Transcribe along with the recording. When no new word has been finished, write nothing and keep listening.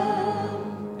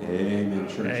Amen,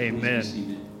 church. Amen. Please be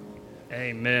seated.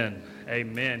 Amen.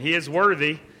 Amen. He is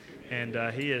worthy, and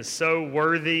He is so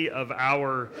worthy of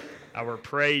our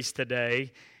praise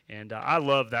today. And I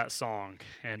love that song.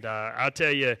 And I'll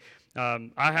tell you, I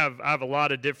have a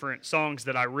lot of different songs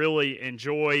that I really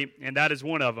enjoy, and that is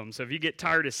one of them. So if you get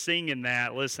tired of singing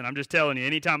that, listen, I'm just telling you,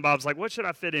 anytime Bob's like, what should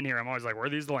I fit in here? I'm always like,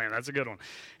 Worthy is the Lamb. That's a good one.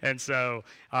 And so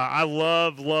I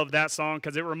love that song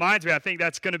because it reminds me, I think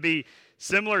that's going to be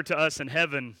similar to us in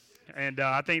heaven. And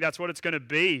I think that's what it's going to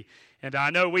be. And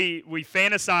I know we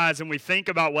fantasize and we think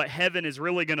about what heaven is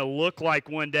really going to look like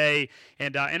one day.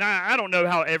 And I don't know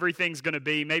how everything's going to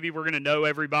be. Maybe we're going to know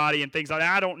everybody and things like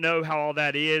that. I don't know how all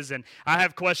that is. And I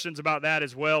have questions about that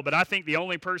as well. But I think the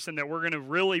only person that we're going to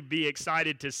really be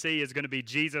excited to see is going to be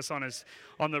Jesus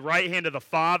on the right hand of the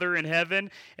Father in heaven.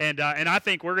 And I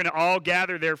think we're going to all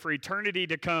gather there for eternity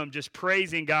to come, just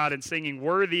praising God and singing,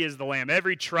 Worthy is the Lamb.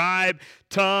 Every tribe,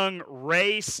 tongue,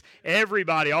 race,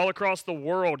 everybody all across the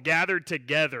world gathered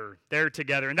together. They're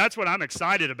together. And that's what I'm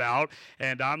excited about,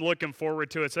 and I'm looking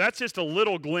forward to it. So that's just a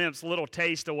little glimpse, a little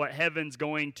taste of what heaven's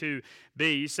going to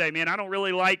be. You say, man, I don't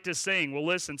really like to sing. Well,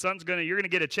 listen, you're going to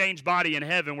get a changed body in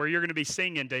heaven where you're going to be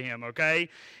singing to Him, okay?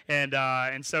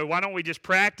 And so why don't we just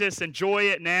practice, enjoy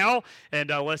it now, and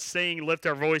let's sing, lift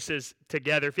our voices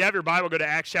together. If you have your Bible, go to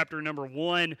Acts chapter number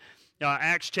 1.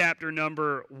 Acts chapter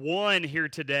number 1 here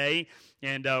today,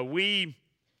 and we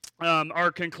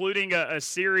are concluding a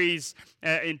series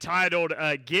entitled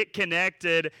Get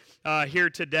Connected here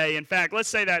today. In fact, let's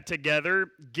say that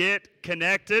together, Get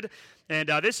Connected. And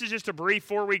this is just a brief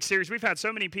 4-week series. We've had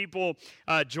so many people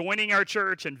joining our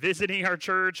church and visiting our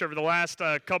church over the last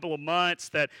couple of months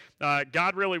that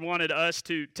God really wanted us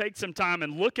to take some time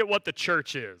and look at what the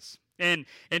church is. And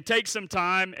take some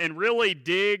time and really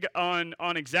dig on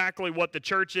exactly what the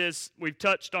church is. We've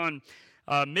touched on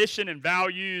mission and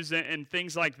values and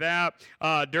things like that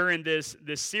during this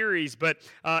series. But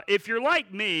if you're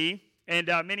like me, and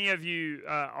many of you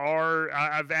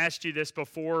I've asked you this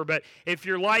before, but if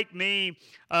you're like me,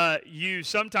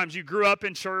 sometimes you grew up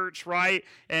in church, right?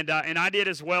 And I did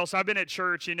as well. So I've been at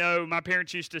church, my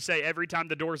parents used to say every time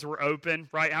the doors were open,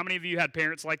 right? How many of you had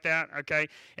parents like that? Okay.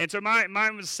 And so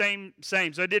mine was same.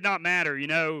 So it did not matter,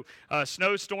 a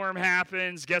snowstorm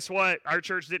happens. Guess what? Our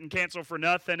church didn't cancel for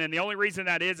nothing. And the only reason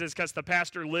that is because the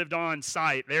pastor lived on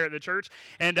site there at the church.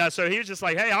 And so he was just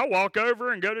like, hey, I'll walk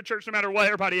over and go to church no matter what.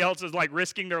 Everybody else is like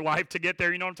risking their life to get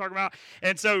there. You know what I'm talking about?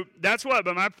 And so that's what,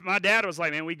 but my dad was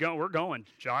like, man, we're going.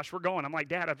 Josh, we're going. I'm like,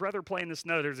 Dad, I'd rather play in the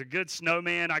snow. There's a good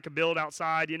snowman I could build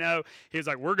outside, He was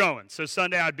like, we're going. So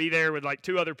Sunday I'd be there with like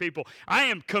 2 other people. I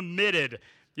am committed,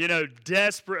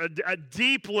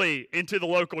 deeply into the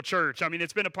local church. I mean,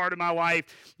 it's been a part of my life,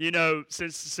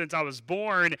 since I was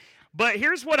born. But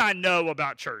here's what I know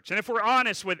about church. And if we're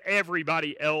honest with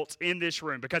everybody else in this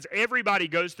room, because everybody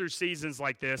goes through seasons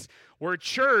like this where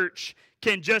church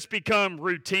can just become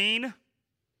routine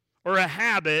or a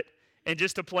habit and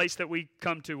just a place that we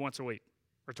come to once a week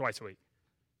or twice a week,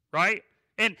 right?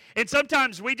 And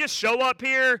sometimes we just show up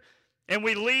here and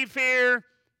we leave here.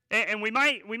 And we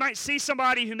might see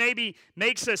somebody who maybe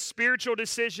makes a spiritual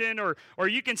decision, or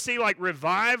you can see like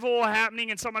revival happening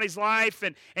in somebody's life,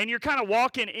 and you're kind of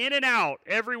walking in and out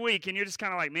every week, and you're just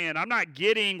kind of like, man, I'm not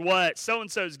getting what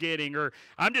so-and-so's getting, or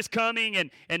I'm just coming and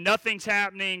nothing's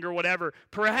happening or whatever.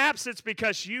 Perhaps it's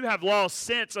because you have lost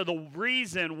sense of the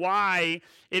reason why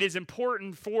it is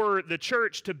important for the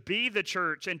church to be the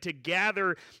church and to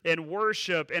gather and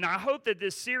worship. And I hope that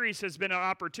this series has been an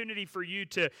opportunity for you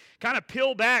to kind of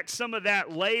peel back some of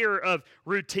that layer of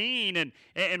routine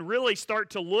and really start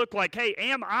to look like, hey,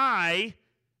 am I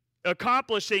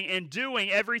accomplishing and doing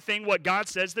everything what God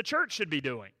says the church should be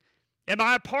doing? Am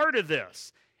I a part of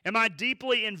this? Am I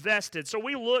deeply invested? So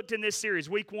we looked in this series.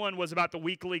 Week 1 was about the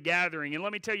weekly gathering. And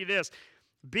let me tell you this,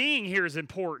 being here is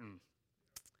important.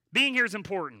 Being here is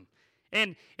important.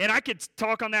 And I could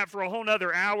talk on that for a whole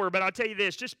nother hour, but I'll tell you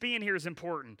this, just being here is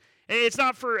important. It's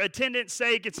not for attendance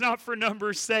sake. It's not for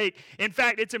numbers sake. In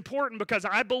fact, it's important because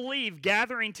I believe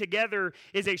gathering together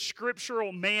is a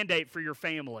scriptural mandate for your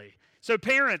family. So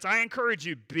parents, I encourage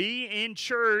you, be in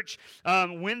church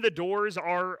when the doors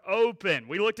are open.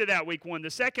 We looked at that week 1. The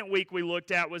second week we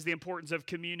looked at was the importance of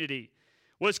community.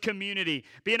 Was community,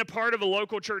 being a part of a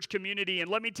local church community. And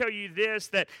let me tell you this,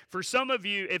 that for some of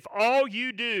you, if all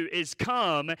you do is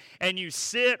come and you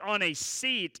sit on a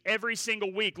seat every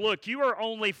single week, look, you are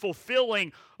only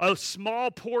fulfilling a small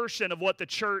portion of what the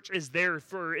church is there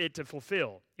for it to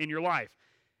fulfill in your life.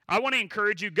 I want to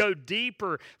encourage you, go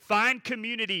deeper, find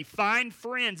community, find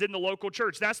friends in the local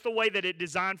church. That's the way that it's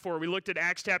designed for. We looked at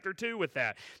Acts chapter 2 with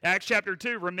that. Acts chapter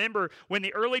 2, remember, when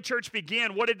the early church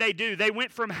began, what did they do? They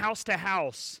went from house to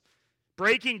house,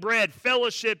 breaking bread,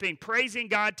 fellowshipping, praising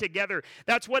God together.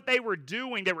 That's what they were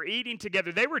doing. They were eating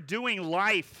together. They were doing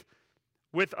life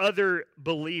with other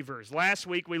believers. Last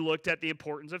week, we looked at the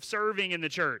importance of serving in the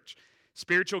church.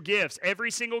 Spiritual gifts.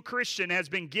 Every single Christian has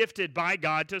been gifted by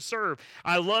God to serve.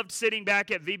 I loved sitting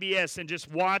back at VBS and just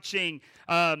watching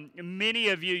many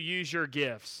of you use your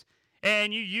gifts.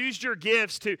 And you used your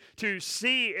gifts to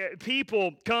see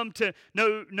people come to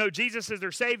know Jesus as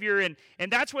their Savior. And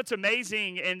that's what's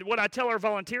amazing. And what I tell our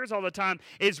volunteers all the time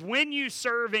is when you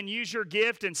serve and use your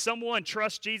gift and someone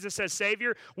trusts Jesus as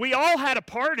Savior, we all had a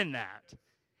part in that.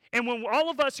 And when all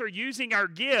of us are using our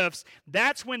gifts,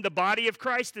 that's when the body of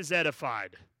Christ is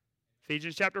edified.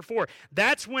 Ephesians chapter 4.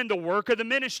 That's when the work of the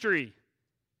ministry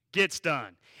gets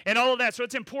done. And all of that. So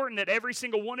it's important that every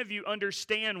single one of you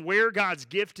understand where God's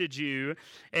gifted you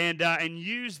and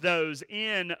use those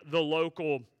in the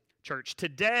local church.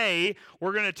 Today,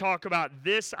 we're going to talk about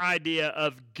this idea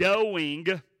of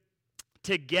going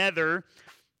together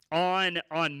on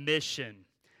mission.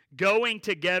 Going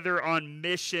together on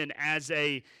mission as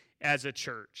a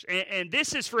church. And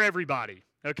this is for everybody,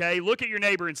 okay? Look at your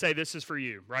neighbor and say, this is for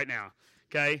you right now,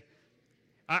 okay?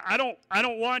 I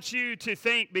don't want you to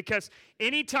think, because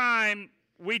anytime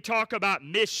we talk about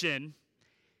mission,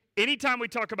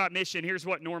 here's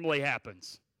what normally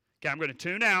happens. Okay, I'm going to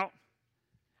tune out.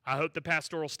 I hope the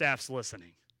pastoral staff's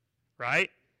listening, right?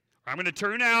 I'm going to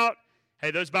tune out.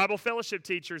 Hey, those Bible fellowship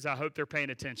teachers, I hope they're paying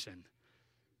attention.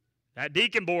 That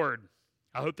deacon board,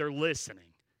 I hope they're listening.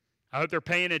 I hope they're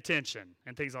paying attention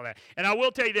and things like that. And I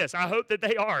will tell you this, I hope that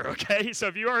they are, okay? So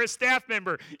if you are a staff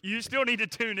member, you still need to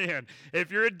tune in. If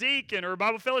you're a deacon or a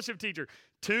Bible fellowship teacher,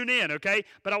 tune in, okay?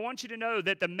 But I want you to know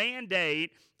that the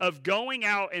mandate of going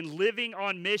out and living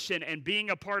on mission and being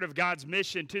a part of God's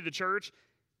mission to the church,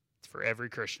 it's for every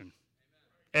Christian.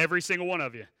 Every single one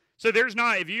of you. So there's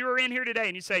not, if you are in here today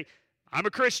and you say, I'm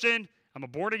a Christian, I'm a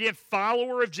born-again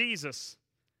follower of Jesus,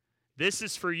 this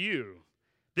is for you.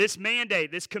 This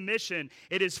mandate, this commission,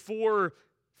 it is for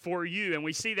you. And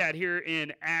we see that here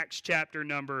in Acts chapter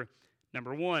number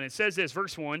 1. It says this,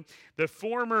 verse 1, the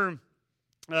former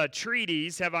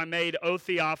treatise have I made, O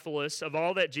Theophilus, of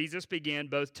all that Jesus began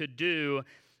both to do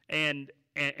and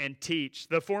teach.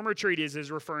 The former treatise is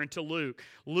referring to Luke.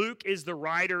 Luke is the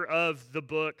writer of the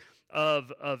book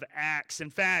of Acts. In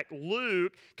fact,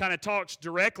 Luke kind of talks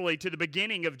directly to the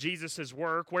beginning of Jesus'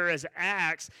 work, whereas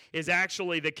Acts is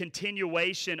actually the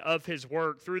continuation of his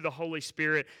work through the Holy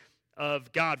Spirit of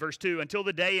God. Verse 2, until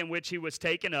the day in which he was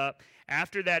taken up,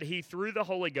 after that he through the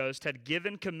Holy Ghost had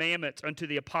given commandments unto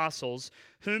the apostles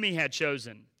whom he had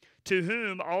chosen, to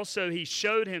whom also he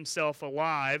showed himself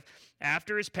alive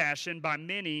after his passion by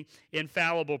many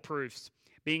infallible proofs,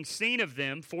 being seen of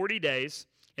them 40 days,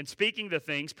 and speaking the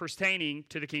things pertaining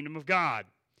to the kingdom of God.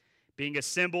 Being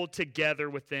assembled together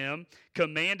with them,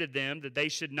 commanded them that they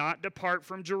should not depart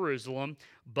from Jerusalem,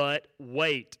 but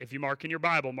wait. If you mark in your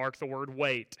Bible, mark the word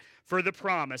wait. For the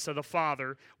promise of the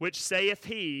Father, which saith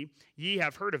he, ye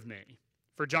have heard of me.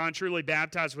 For John truly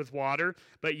baptized with water,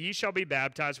 but ye shall be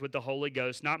baptized with the Holy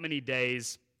Ghost not many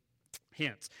days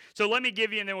hence. So let me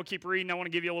give you, and then we'll keep reading. I want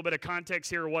to give you a little bit of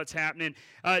context here of what's happening.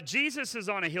 Jesus is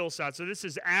on a hillside. So this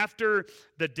is after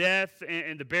the death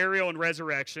and the burial and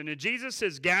resurrection. And Jesus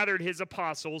has gathered his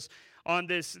apostles on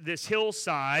this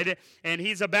hillside, and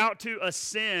he's about to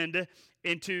ascend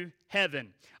into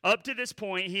heaven. Up to this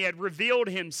point, he had revealed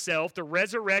himself, the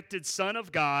resurrected Son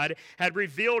of God, had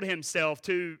revealed himself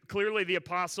to, clearly, the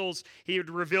apostles. He had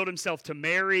revealed himself to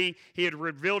Mary. He had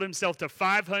revealed himself to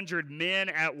 500 men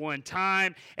at one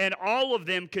time, and all of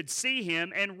them could see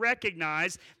him and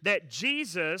recognize that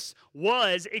Jesus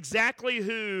was exactly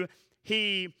who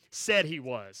he said he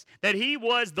was, that he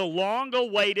was the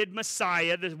long-awaited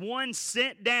Messiah, the one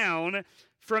sent down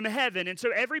from heaven. And so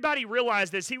everybody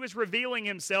realized as he was revealing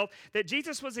himself that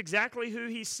Jesus was exactly who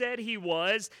he said he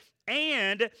was,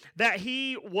 and that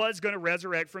he was going to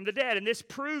resurrect from the dead. And this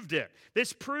proved it.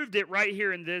 This proved it right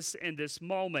here in this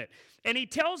moment. And he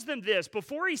tells them this,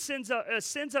 before he ascends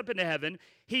up into heaven,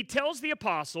 he tells the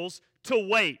apostles to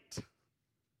wait.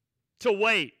 To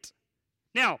wait.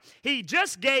 Now, he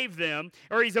just gave them,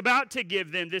 or he's about to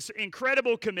give them, this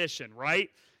incredible commission, right?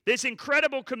 This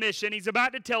incredible commission, he's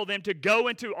about to tell them to go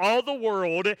into all the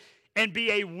world and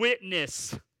be a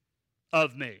witness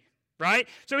of me. right?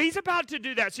 So he's about to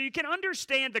do that. So you can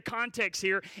understand the context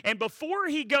here. And before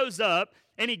he goes up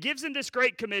and he gives them this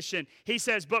great commission, he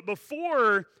says, but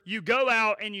before you go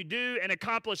out and you do and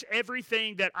accomplish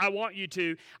everything that I want you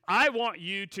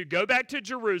to go back to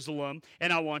Jerusalem,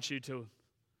 and I want you to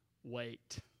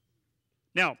wait.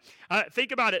 Now,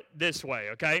 think about it this way,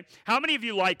 okay? How many of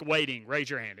you like waiting? Raise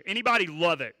your hand. Anybody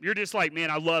love it? You're just like,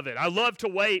 man, I love it. I love to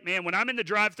wait, man. When I'm in the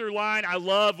drive-through line, I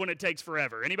love when it takes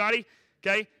forever. Anybody?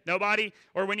 Okay, nobody?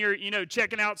 Or when you're,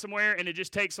 checking out somewhere and it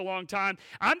just takes a long time.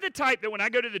 I'm the type that when I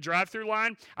go to the drive-through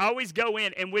line, I always go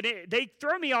in, and they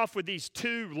throw me off with these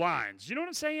two lines. You know what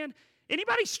I'm saying?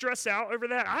 Anybody stress out over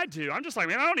that? I do. I'm just like,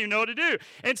 man, I don't even know what to do.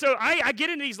 And so I get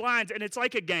into these lines, and it's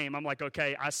like a game. I'm like,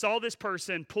 okay, I saw this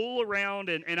person pull around,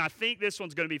 and I think this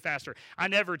one's going to be faster. I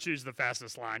never choose the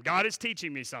fastest line. God is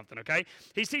teaching me something, okay?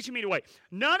 He's teaching me to wait.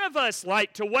 None of us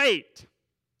like to wait,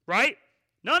 right?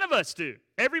 None of us do.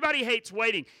 Everybody hates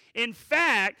waiting. In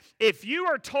fact, if you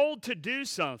are told to do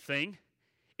something,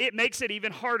 it makes it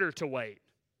even harder to wait,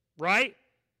 right?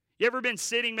 You ever been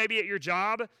sitting maybe at your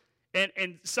job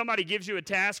and somebody gives you a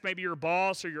task, maybe your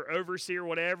boss or your overseer or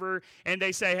whatever, and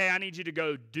they say, hey, I need you to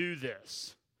go do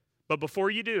this. But before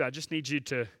you do, I just need you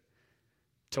to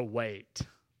wait.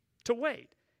 To wait.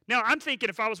 Now, I'm thinking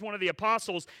if I was one of the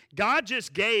apostles, God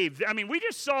just we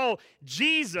just saw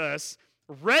Jesus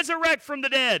resurrect from the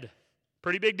dead.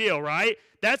 Pretty big deal, right?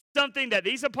 That's something that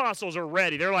these apostles are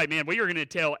ready. They're like, man, we are going to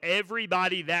tell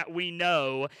everybody that we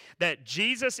know that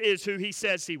Jesus is who he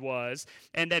says he was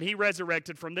and that he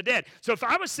resurrected from the dead. So if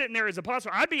I was sitting there as apostle,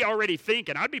 I'd be already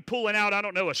thinking. I'd be pulling out, I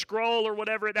don't know, a scroll or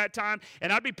whatever at that time,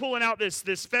 and I'd be pulling out this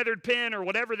feathered pen or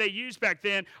whatever they used back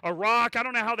then, a rock. I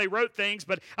don't know how they wrote things,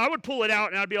 but I would pull it out,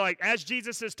 and I'd be like, as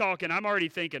Jesus is talking, I'm already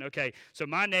thinking, okay, so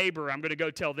my neighbor, I'm going to go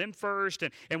tell them first,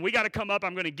 and we got to come up.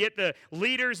 I'm going to get the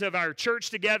leaders of our church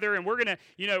together, and we're going to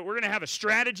have a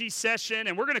strategy session,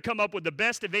 and we're going to come up with the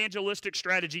best evangelistic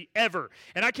strategy ever.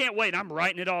 And I can't wait. I'm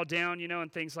writing it all down,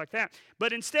 and things like that.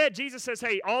 But instead, Jesus says,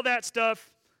 hey, all that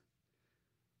stuff,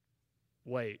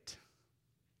 wait.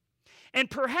 And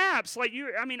perhaps,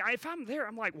 if I'm there,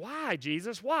 I'm like, why,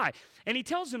 Jesus? Why? And he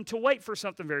tells them to wait for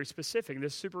something very specific.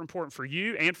 This is super important for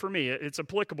you and for me. It's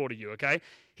applicable to you, okay?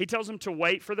 He tells them to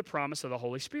wait for the promise of the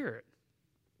Holy Spirit,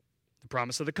 the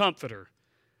promise of the Comforter.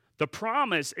 The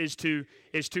promise is to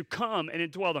come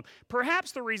and indwell them.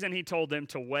 Perhaps the reason he told them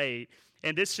to wait,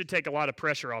 and this should take a lot of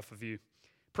pressure off of you,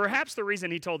 perhaps the reason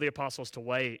he told the apostles to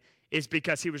wait is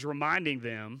because he was reminding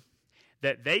them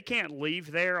that they can't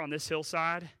leave there on this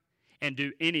hillside and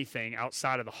do anything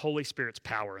outside of the Holy Spirit's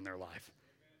power in their life.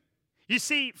 You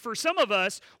see, for some of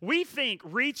us, we think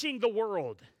reaching the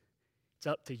world, it's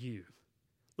up to you.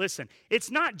 Listen,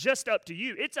 it's not just up to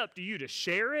you. It's up to you to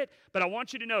share it, but I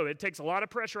want you to know it takes a lot of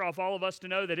pressure off all of us to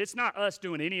know that it's not us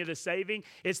doing any of the saving.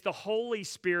 It's the Holy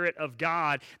Spirit of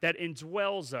God that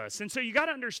indwells us. And so you got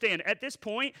to understand, at this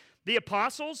point, the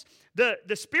apostles, the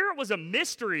Spirit was a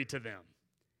mystery to them.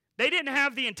 They didn't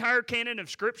have the entire canon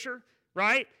of Scripture,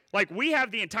 right? Like we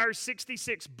have the entire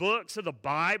 66 books of the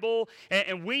Bible,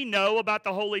 and we know about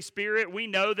the Holy Spirit. We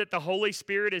know that the Holy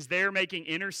Spirit is there making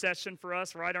intercession for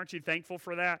us, right? Aren't you thankful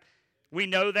for that? We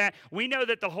know that. We know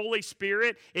that the Holy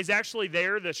Spirit is actually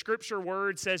there. The Scripture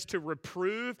word says to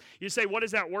reprove. You say, what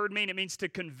does that word mean? It means to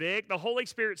convict. The Holy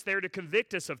Spirit's there to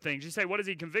convict us of things. You say, what does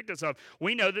he convict us of?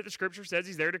 We know that the Scripture says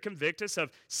he's there to convict us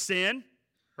of sin,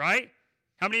 right?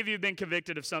 How many of you have been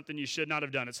convicted of something you should not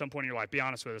have done at some point in your life? Be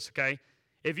honest with us, okay?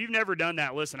 If you've never done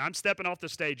that, listen, I'm stepping off the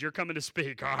stage. You're coming to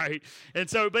speak, all right? And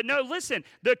so, but no, listen,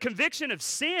 the conviction of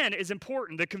sin is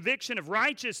important. The conviction of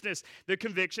righteousness, the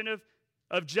conviction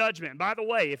of judgment. And by the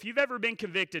way, if you've ever been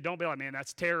convicted, don't be like, man,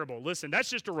 that's terrible. Listen,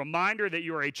 that's just a reminder that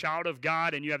you are a child of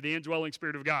God and you have the indwelling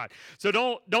Spirit of God. So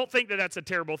don't think that that's a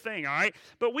terrible thing, all right?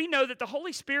 But we know that the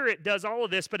Holy Spirit does all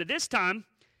of this, but at this time,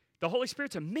 the Holy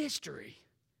Spirit's a mystery.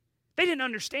 They didn't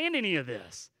understand any of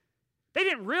this. They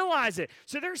didn't realize it.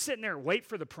 So they're sitting there and wait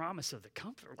for the promise of the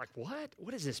Comforter. Like, what?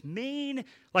 What does this mean?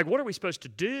 Like, what are we supposed to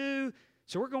do?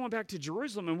 So we're going back to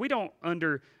Jerusalem, and we don't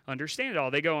understand it all.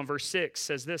 They go on verse 6,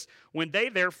 says this, when they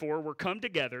therefore were come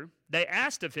together, they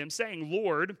asked of him, saying,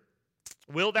 Lord,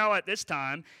 wilt thou at this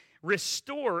time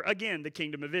restore again the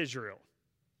kingdom of Israel?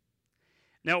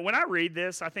 Now, when I read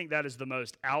this, I think that is the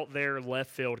most out there, left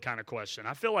field kind of question.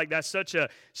 I feel like that's such a,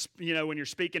 when you're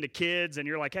speaking to kids and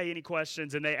you're like, hey, any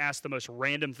questions? And they ask the most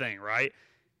random thing, right?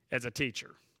 As a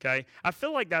teacher, okay? I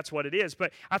feel like that's what it is.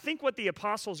 But I think what the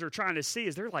apostles are trying to see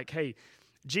is they're like, hey,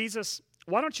 Jesus,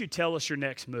 why don't you tell us your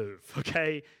next move,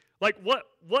 okay? Like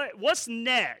what's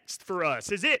next for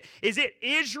us? Is it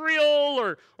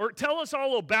Israel or tell us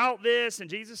all about this? And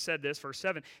Jesus said this, verse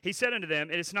 7. He said unto them,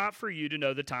 it is not for you to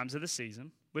know the times of the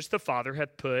season, which the Father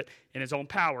hath put in his own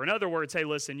power. In other words, hey,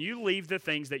 listen, you leave the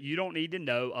things that you don't need to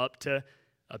know up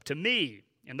to me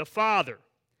and the Father.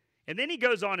 And then he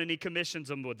goes on and he commissions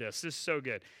them with this. This is so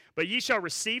good. But ye shall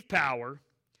receive power.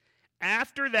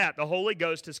 After that, the Holy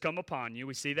Ghost has come upon you.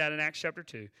 We see that in Acts chapter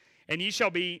 2. And ye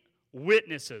shall be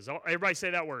witnesses. Everybody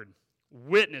say that word.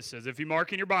 Witnesses. If you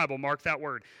mark in your Bible, mark that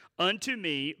word. Unto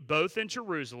me, both in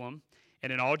Jerusalem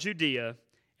and in all Judea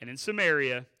and in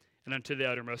Samaria and unto the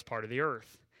uttermost part of the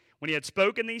earth. When he had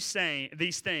spoken these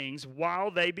things, while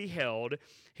they beheld,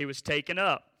 he was taken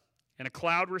up, and a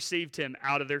cloud received him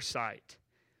out of their sight.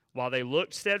 While they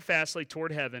looked steadfastly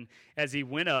toward heaven, as he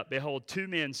went up, behold, two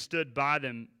men stood by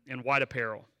them in white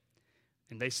apparel.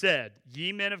 And they said,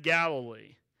 Ye men of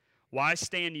Galilee, why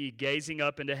stand ye gazing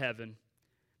up into heaven?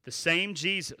 The same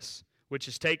Jesus, which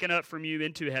is taken up from you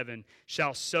into heaven,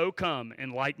 shall so come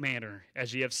in like manner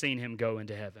as ye have seen him go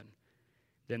into heaven.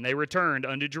 Then they returned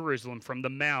unto Jerusalem from the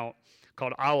mount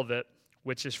called Olivet,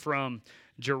 which is from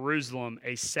Jerusalem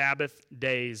a Sabbath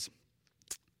day's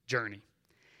journey.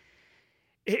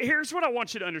 Here's what I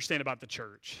want you to understand about the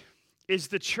church.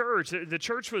 The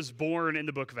church was born in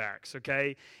the book of Acts,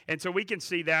 okay? And so we can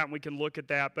see that and we can look at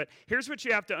that. But here's what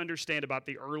you have to understand about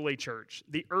the early church.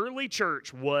 The early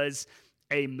church was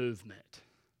a movement.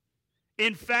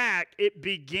 In fact, it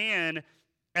began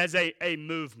as a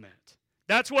movement.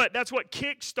 That's what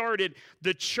kick-started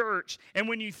the church. And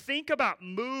when you think about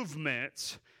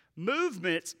movements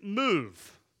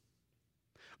move.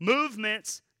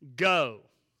 Movements go.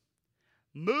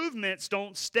 Movements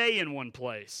don't stay in one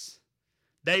place.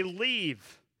 They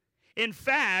leave. In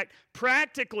fact,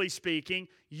 practically speaking,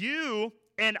 you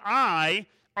and I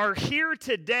are here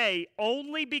today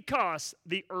only because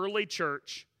the early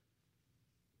church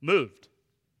moved.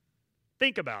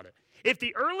 Think about it. If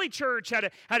the early church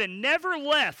had never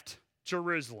left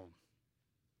Jerusalem,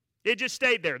 it just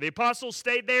stayed there. The apostles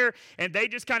stayed there, and they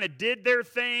just kind of did their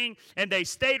thing, and they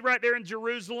stayed right there in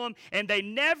Jerusalem, and they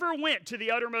never went to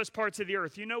the uttermost parts of the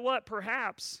earth. You know what?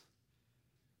 Perhaps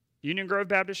Union Grove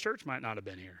Baptist Church might not have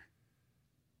been here.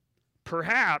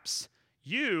 Perhaps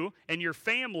you and your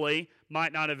family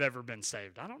might not have ever been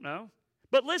saved. I don't know.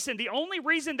 But listen, the only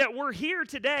reason that we're here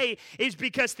today is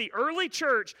because the early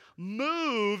church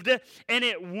moved, and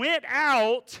it went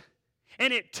out,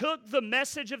 and it took the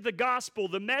message of the gospel,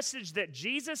 the message that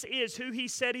Jesus is who he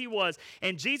said he was.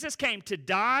 And Jesus came to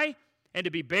die and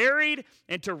to be buried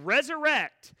and to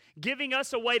resurrect, giving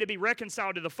us a way to be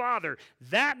reconciled to the Father.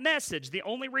 That message, the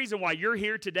only reason why you're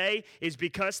here today is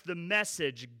because the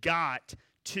message got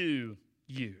to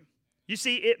you. You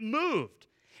see, it moved.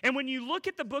 And when you look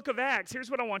at the book of Acts, here's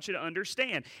what I want you to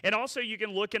understand. And also you can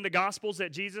look in the Gospels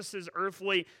at Jesus'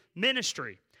 earthly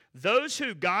ministry. Those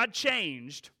who God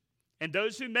changed and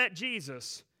those who met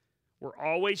Jesus were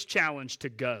always challenged to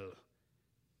go.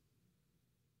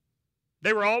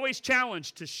 They were always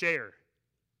challenged to share.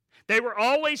 They were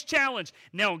always challenged.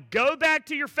 Now go back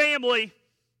to your family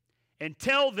and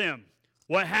tell them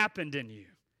what happened in you.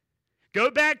 Go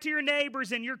back to your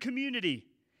neighbors and your community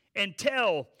and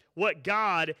tell what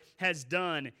God has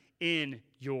done in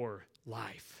your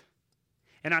life.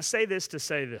 And I say this to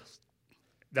say this.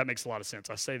 That makes a lot of sense.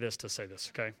 I say this to say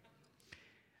this, okay?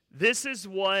 This is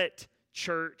what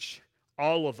church,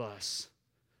 all of us,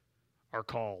 are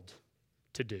called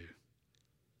to do.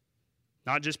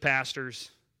 Not just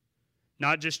pastors,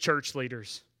 not just church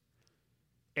leaders.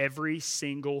 Every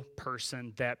single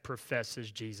person that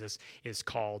professes Jesus is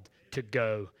called to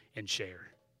go and share.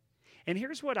 And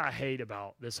here's what I hate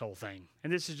about this whole thing.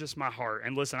 And this is just my heart.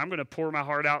 And listen, I'm going to pour my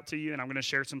heart out to you, and I'm going to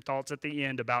share some thoughts at the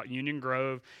end about Union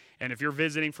Grove. And if you're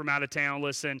visiting from out of town,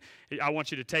 listen, I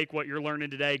want you to take what you're learning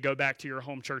today, go back to your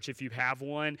home church if you have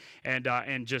one, and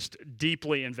just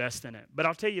deeply invest in it. But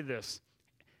I'll tell you this.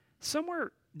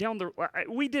 Somewhere down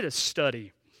we did a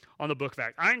study on the book of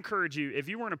Acts. I encourage you, if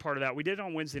you weren't a part of that, we did it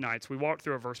on Wednesday nights. We walked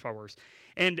through it verse by verse.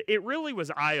 And it really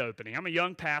was eye-opening. I'm a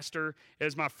young pastor. It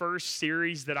was my first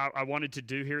series that I wanted to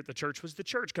do here at the church was the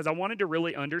church, because I wanted to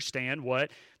really understand what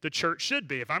the church should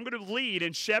be. If I'm going to lead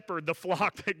and shepherd the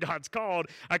flock that God's called,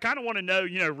 I kind of want to know,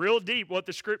 real deep what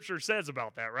the Scripture says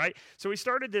about that, right? So we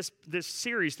started this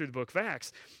series through the book of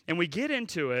Acts, and we get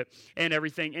into it and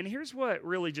everything. And here's what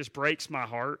really just breaks my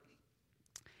heart,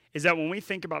 is that when we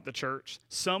think about the church,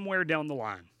 somewhere down the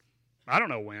line, I don't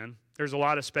know when, there's a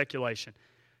lot of speculation,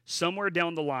 somewhere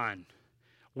down the line,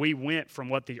 we went from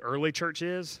what the early church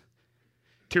is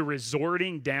to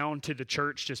resorting down to the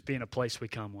church just being a place we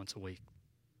come once a week.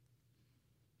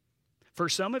 For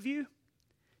some of you,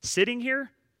 sitting here,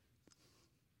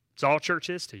 it's all church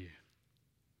is to you.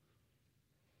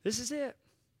 This is it.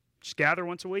 Just gather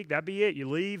once a week. That'd be it. You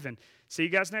leave and see you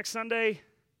guys next Sunday.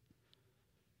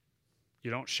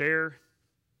 You don't share.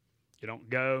 You don't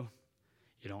go.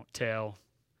 You don't tell.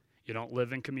 You don't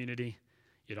live in community.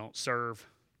 You don't serve.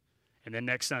 And then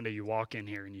next Sunday you walk in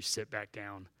here and you sit back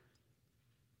down.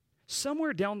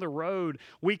 Somewhere down the road,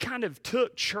 we kind of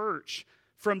took church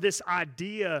from this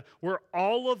idea where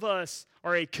all of us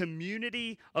are a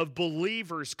community of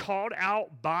believers called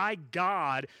out by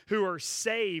God who are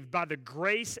saved by the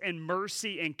grace and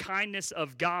mercy and kindness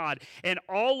of God. And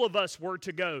all of us were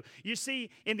to go. You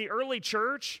see, in the early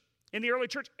church,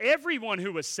 everyone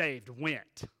who was saved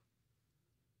went.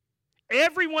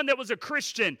 Everyone that was a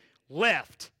Christian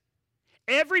left.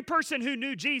 Every person who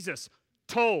knew Jesus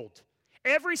told.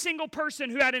 Every single person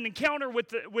who had an encounter with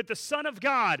the Son of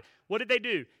God, what did they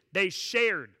do? They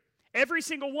shared. Every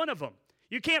single one of them.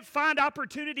 You can't find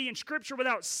opportunity in Scripture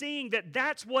without seeing that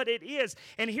that's what it is.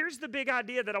 And here's the big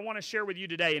idea that I want to share with you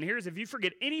today. And here's, if you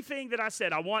forget anything that I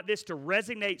said, I want this to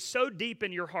resonate so deep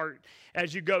in your heart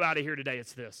as you go out of here today.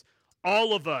 It's this.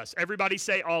 All of us. Everybody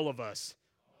say all of us.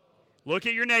 Look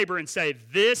at your neighbor and say,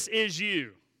 this is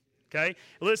you. Okay?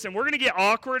 Listen, we're going to get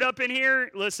awkward up in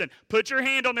here. Listen, put your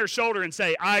hand on their shoulder and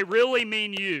say, I really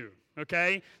mean you.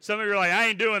 Okay? Some of you are like, I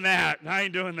ain't doing that. I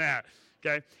ain't doing that.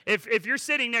 Okay? If you're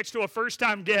sitting next to a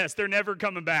first-time guest, they're never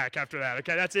coming back after that.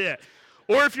 Okay? That's it.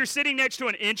 Or if you're sitting next to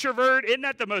an introvert, isn't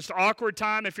that the most awkward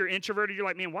time? If you're introverted, you're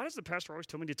like, man, why does the pastor always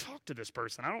tell me to talk to this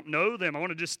person? I don't know them. I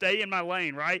want to just stay in my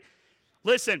lane, right?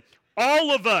 Listen,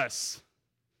 all of us,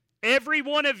 every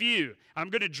one of you, I'm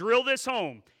going to drill this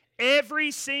home. Every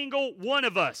single one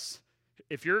of us,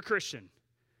 if you're a Christian,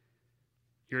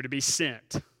 you're to be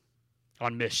sent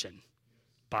on mission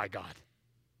by God.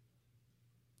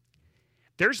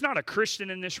 There's not a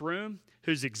Christian in this room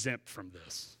who's exempt from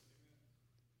this.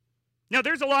 Now,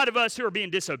 there's a lot of us who are being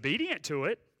disobedient to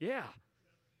it, yeah.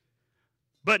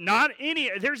 But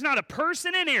there's not a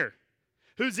person in here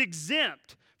who's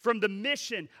exempt from the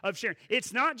mission of sharing.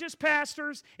 It's not just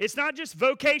pastors. It's not just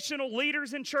vocational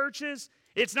leaders in churches.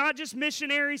 It's not just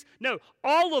missionaries. No,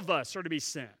 all of us are to be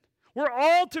sent. We're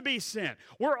all to be sent.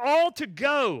 We're all to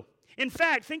go. In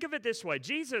fact, think of it this way.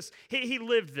 Jesus, he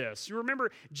lived this. You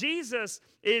remember, Jesus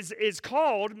is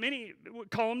called, many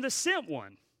call him the sent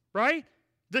one, right?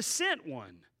 The sent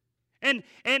one. And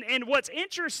what's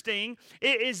interesting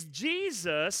is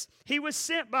Jesus, he was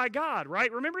sent by God,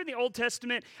 right? Remember in the Old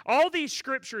Testament, all these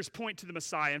scriptures point to the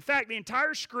Messiah. In fact, the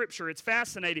entire scripture, it's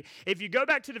fascinating. If you go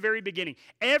back to the very beginning,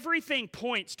 everything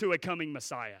points to a coming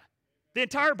Messiah. The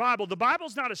entire Bible, the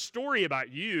Bible's not a story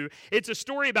about you. It's a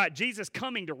story about Jesus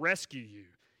coming to rescue you.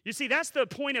 You see, that's the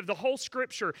point of the whole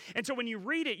Scripture. And so when you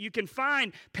read it, you can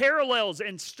find parallels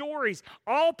and stories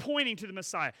all pointing to the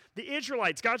Messiah. The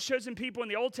Israelites, God's chosen people in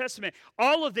the Old Testament,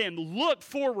 all of them looked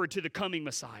forward to the coming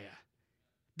Messiah.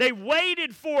 They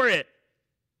waited for it.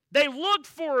 They looked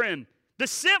for him. The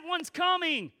sent one's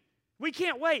coming. We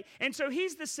can't wait. And so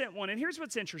he's the sent one. And here's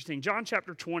what's interesting. John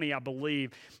chapter 20, I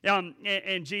believe.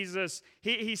 And Jesus,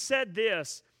 he said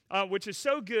this, which is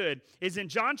so good, is in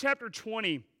John chapter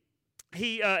 20,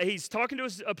 he's talking to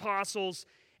his apostles,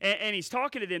 and he's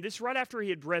talking to them. This is right after he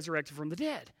had resurrected from the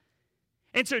dead.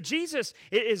 And so Jesus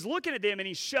is looking at them, and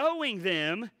he's showing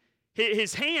them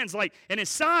his hands and his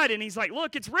side, and he's like,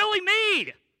 look, it's really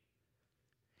me.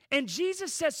 And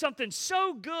Jesus says something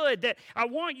so good that I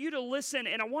want you to listen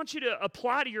and I want you to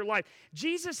apply to your life.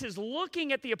 Jesus is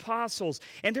looking at the apostles,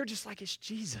 and they're just like, it's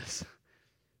Jesus.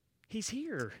 He's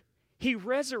here. He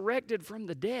resurrected from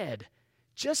the dead,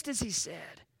 just as he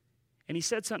said. And he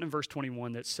said something in verse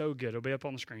 21 that's so good. It'll be up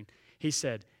on the screen. He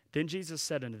said, then Jesus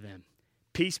said unto them,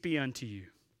 peace be unto you.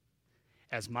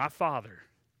 As my Father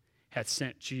hath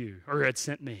sent you, or had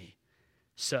sent me,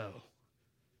 so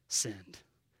send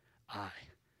I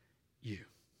you.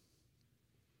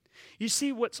 You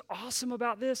see, what's awesome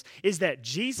about this is that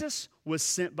Jesus was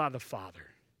sent by the Father.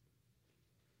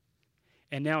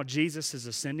 And now Jesus is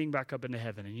ascending back up into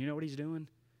heaven. And you know what he's doing?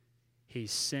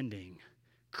 He's sending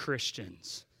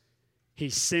Christians.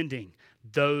 He's sending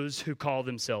those who call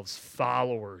themselves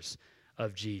followers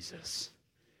of Jesus.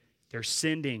 They're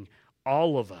sending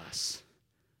all of us,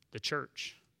 the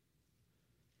church.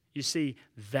 You see,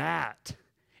 that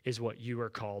is what you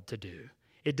are called to do.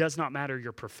 It does not matter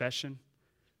your profession.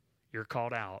 You're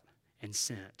called out and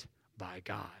sent by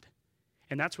God.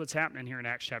 And that's what's happening here in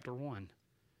Acts chapter 1.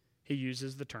 He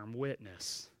uses the term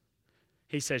witness.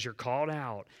 He says, you're called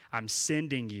out. I'm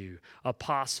sending you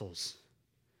apostles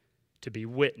to be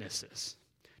witnesses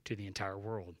to the entire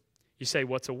world. You say,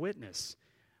 what's a witness?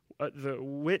 The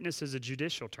witness is a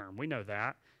judicial term. We know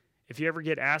that. If you ever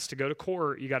get asked to go to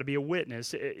court, you got to be a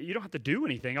witness. You don't have to do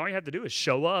anything. All you have to do is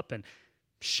show up and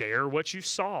share what you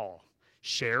saw,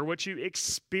 share what you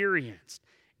experienced,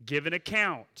 give an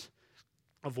account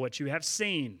of what you have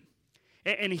seen.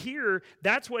 And here,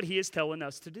 that's what he is telling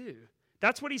us to do.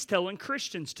 That's what he's telling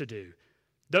Christians to do.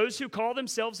 Those who call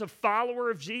themselves a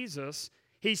follower of Jesus,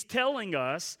 he's telling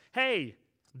us, hey,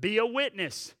 be a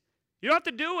witness. You don't have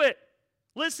to do it.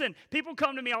 Listen, people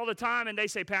come to me all the time and they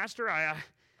say, Pastor, I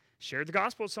shared the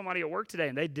gospel with somebody at work today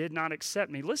and they did not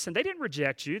accept me. Listen, they didn't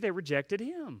reject you. They rejected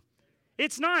him.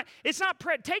 Take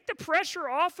the pressure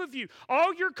off of you.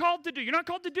 All you're called to do, you're not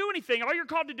called to do anything. All you're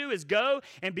called to do is go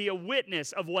and be a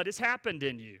witness of what has happened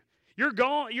in you.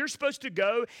 You're supposed to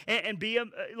go and be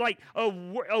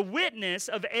a witness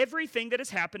of everything that has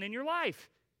happened in your life.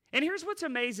 And here's what's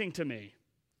amazing to me.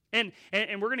 And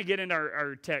we're going to get into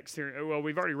our text here. Well,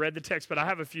 we've already read the text, but I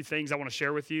have a few things I want to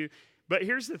share with you. But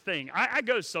here's the thing. I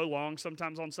go so long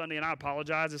sometimes on Sunday, and I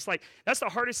apologize. It's like, that's the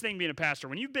hardest thing being a pastor.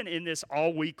 When you've been in this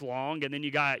all week long, and then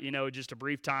you got, just a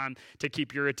brief time to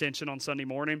keep your attention on Sunday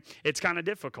morning, it's kind of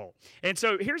difficult. And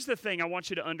so here's the thing I want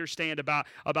you to understand about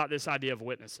this idea of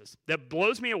witnesses. That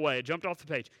blows me away. It jumped off the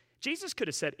page. Jesus could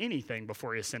have said anything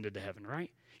before he ascended to heaven,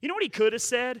 right? You know what he could have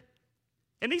said?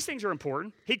 And these things are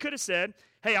important. He could have said,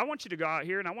 hey, I want you to go out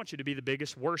here, and I want you to be the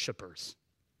biggest worshipers.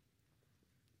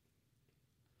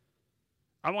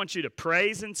 I want you to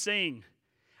praise and sing.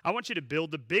 I want you to build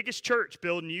the biggest church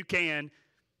building you can.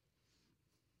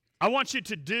 I want you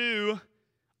to do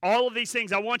all of these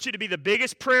things. I want you to be the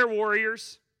biggest prayer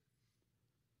warriors.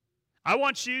 I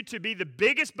want you to be the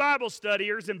biggest Bible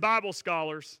studiers and Bible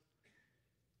scholars.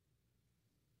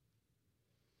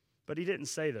 But he didn't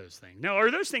say those things. Now, are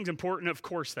those things important? Of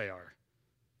course they are.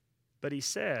 But he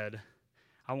said,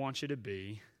 I want you to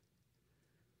be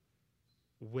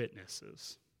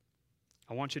witnesses.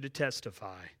 I want you to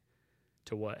testify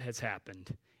to what has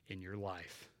happened in your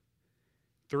life.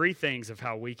 3 things of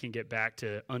how we can get back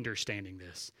to understanding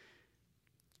this.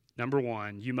 Number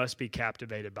 1, you must be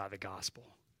captivated by the gospel.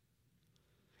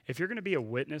 If you're going to be a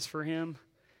witness for him,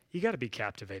 you got to be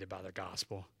captivated by the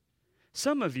gospel.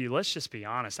 Some of you, let's just be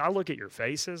honest, I look at your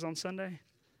faces on Sunday,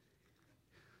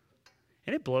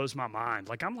 and it blows my mind.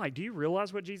 I'm like, do you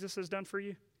realize what Jesus has done for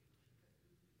you?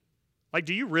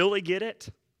 Do you really get it?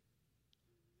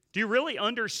 Do you really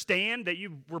understand that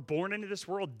you were born into this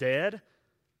world dead?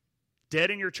 Dead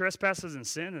in your trespasses and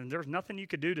sin, and there's nothing you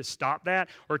could do to stop that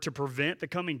or to prevent the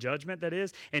coming judgment that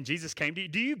is, and Jesus came to you?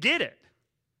 Do you get it?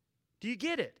 Do you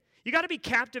get it? You got to be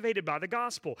captivated by the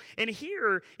gospel. And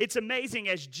here, it's amazing.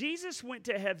 As Jesus went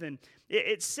to heaven,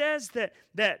 it says that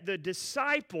the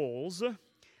disciples,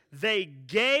 they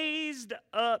gazed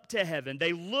up to heaven.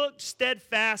 They looked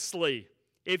steadfastly,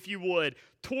 if you would,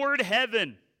 toward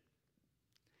heaven.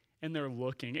 And they're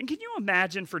looking. And can you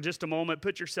imagine for just a moment,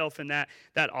 put yourself in that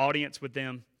audience with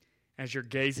them as you're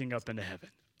gazing up into heaven.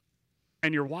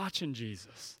 And you're watching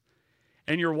Jesus.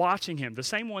 And you're watching him, the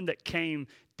same one that came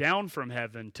down from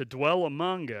heaven to dwell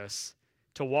among us,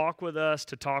 to walk with us,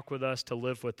 to talk with us, to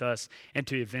live with us, and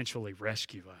to eventually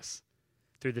rescue us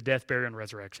through the death, burial, and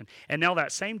resurrection. And now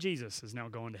that same Jesus is now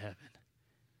going to heaven.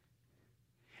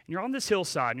 And you're on this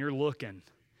hillside and you're looking.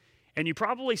 And you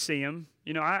probably see him.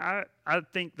 I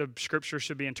think the scripture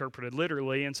should be interpreted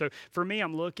literally. And so for me,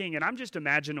 I'm looking and I'm just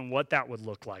imagining what that would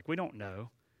look like. We don't know.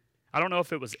 I don't know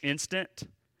if it was instant.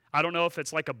 I don't know if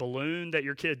it's like a balloon that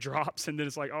your kid drops and then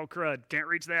it's like, oh, crud, can't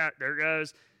reach that. There it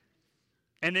goes.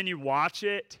 And then you watch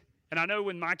it. And I know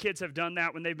when my kids have done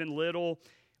that when they've been little,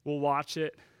 we'll watch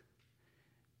it.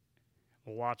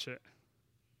 We'll watch it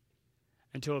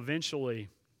until eventually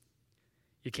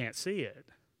you can't see it.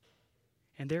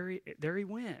 And there he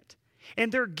went.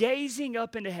 And they're gazing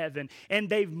up into heaven, and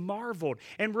they've marveled.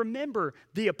 And remember,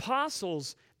 the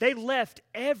apostles, they left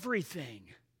everything.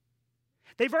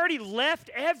 They've already left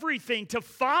everything to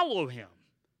follow him.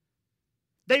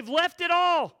 They've left it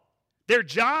all. Their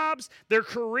jobs, their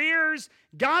careers.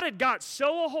 God had got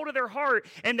so a hold of their heart,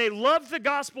 and they loved the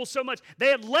gospel so much. They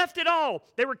had left it all.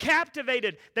 They were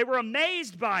captivated. They were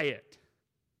amazed by it.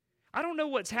 I don't know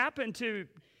what's happened to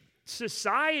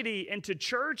society and to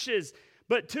churches,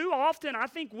 but too often I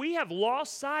think we have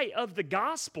lost sight of the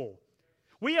gospel.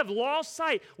 We have lost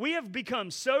sight. We have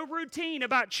become so routine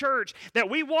about church that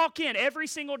we walk in every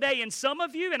single day, and some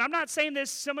of you, and I'm not saying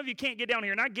this, some of you can't get down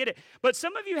here, and I get it, but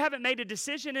some of you haven't made a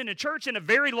decision in a church in a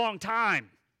very long time.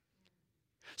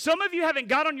 Some of you haven't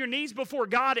got on your knees before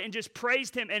God and just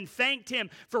praised him and thanked him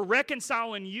for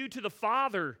reconciling you to the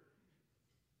Father.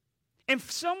 And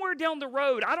somewhere down the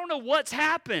road, I don't know what's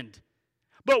happened,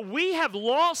 but we have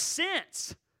lost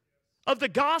sense. of the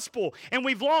gospel, and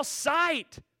we've lost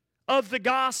sight of the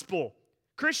gospel.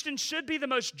 Christians should be the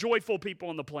most joyful people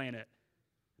on the planet.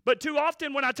 But too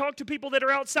often when I talk to people that are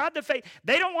outside the faith,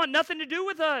 they don't want nothing to do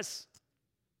with us.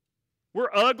 We're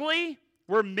ugly.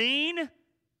 We're mean.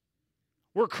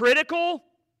 We're critical.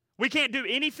 We can't do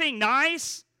anything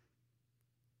nice.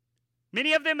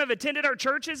 Many of them have attended our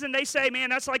churches and they say, man,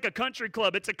 that's like a country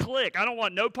club. It's a clique. I don't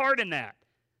want no part in that.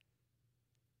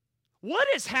 What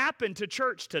has happened to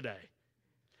church today?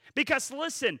 Because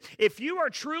listen, if you are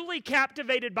truly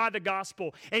captivated by the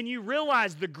gospel and you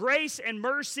realize the grace and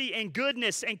mercy and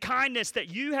goodness and kindness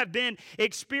that you have been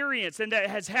experienced and that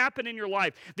has happened in your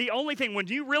life, the only thing, when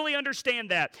you really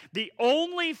understand that, the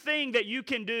only thing that you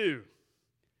can do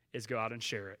is go out and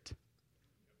share it.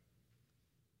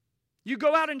 You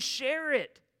go out and share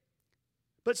it.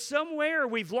 But somewhere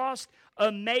we've lost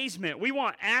amazement. We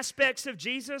want aspects of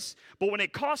Jesus, but when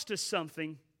it costs us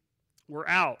something, we're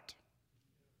out.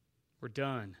 We're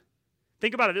done.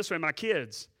 Think about it this way, my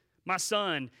kids. My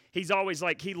son, he's always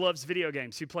like, he loves video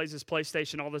games. He plays his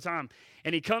PlayStation all the time.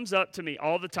 And he comes up to me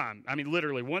all the time, I mean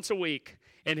literally once a week,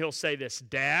 and he'll say this,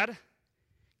 Dad,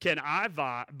 can I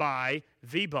buy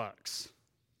V-Bucks?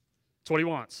 That's what he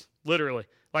wants, literally.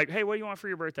 Like, hey, what do you want for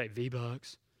your birthday?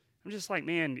 V-Bucks. I'm just like,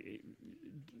 man,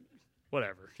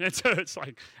 whatever. And so it's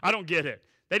like, I don't get it.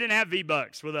 They didn't have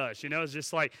V-Bucks with us, you know. It's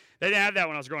just like, they didn't have that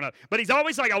when I was growing up. But he's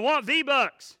always like, I want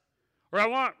V-Bucks. Or I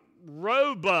want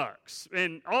Robux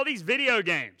and all these video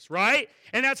games, right?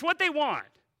 And that's what they want.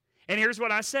 And here's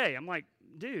what I say. I'm like,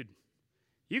 dude,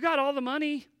 you got all the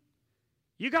money.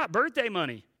 You got birthday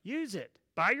money. Use it.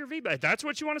 Buy your V-Bucks. That's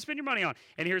what you want to spend your money on.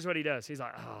 And here's what he does. He's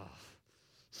like, oh,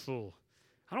 fool.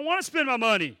 I don't want to spend my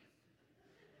money.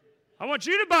 I want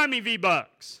you to buy me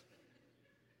V-Bucks.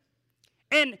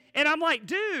 And I'm like,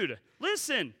 dude,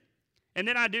 listen. And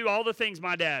then I do all the things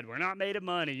my dad, we're not made of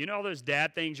money. You know all those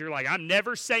dad things, you're like, I'm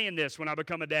never saying this when I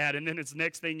become a dad. And then it's the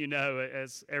next thing you know,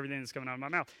 as everything that's coming out of my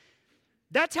mouth.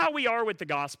 That's how we are with the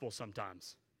gospel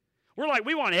sometimes. We're like,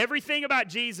 we want everything about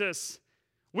Jesus.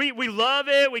 We love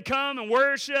it. We come and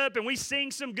worship and we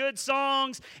sing some good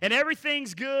songs and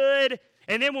everything's good.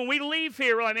 And then when we leave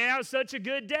here, we're like, man, that was such a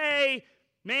good day.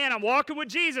 Man, I'm walking with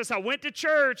Jesus. I went to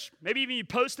church. Maybe even you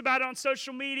post about it on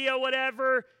social media,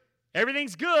 whatever.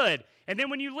 Everything's good. And then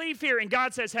when you leave here and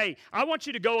God says, hey, I want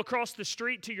you to go across the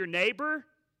street to your neighbor,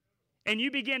 and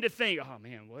you begin to think, oh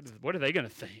man, what are they going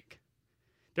to think?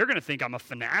 They're going to think I'm a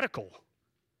fanatical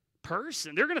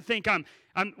person. They're going to think I'm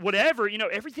whatever, you know,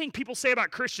 everything people say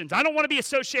about Christians. I don't want to be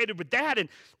associated with that, and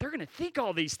they're going to think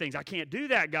all these things. I can't do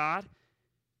that, God.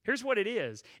 Here's what it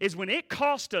is when it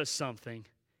costs us something,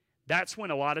 that's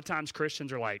when a lot of times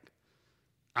Christians are like,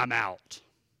 I'm out.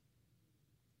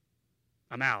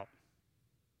 I'm out.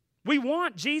 We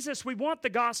want Jesus, we want the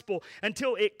gospel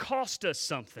until it costs us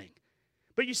something.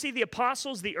 But you see, the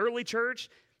apostles, the early church,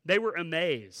 they were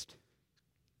amazed.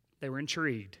 They were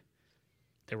intrigued.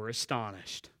 They were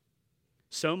astonished.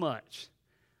 So much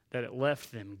that it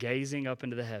left them gazing up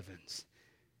into the heavens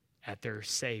at their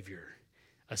Savior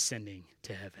ascending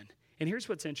to heaven. And here's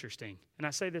what's interesting, and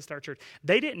I say this to our church,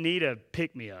 they didn't need a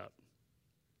pick-me-up.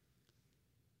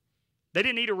 They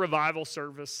didn't need a revival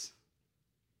service.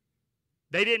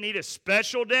 They didn't need a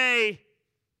special day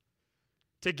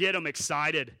to get them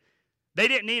excited. They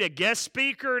didn't need a guest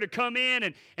speaker to come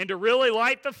in and to really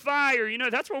light the fire. You know,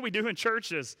 that's what we do in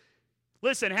churches.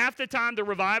 Listen, half the time the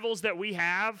revivals that we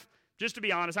have, just to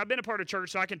be honest, I've been a part of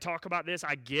church, so I can talk about this.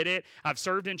 I get it. I've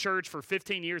served in church for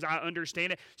 15 years. I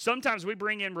understand it. Sometimes we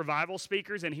bring in revival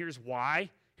speakers, and here's why.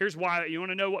 Here's why. You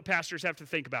want to know what pastors have to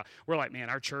think about. We're like, man,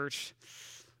 our church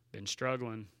been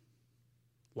struggling,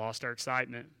 lost our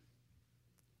excitement.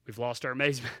 We've lost our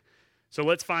amazement. So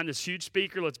let's find this huge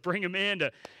speaker. Let's bring him in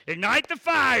to ignite the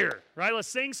fire, right? Let's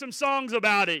sing some songs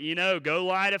about it, you know. Go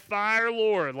light a fire,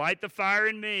 Lord. Light the fire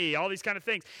in me. All these kind of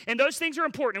things. And those things are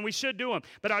important, and we should do them.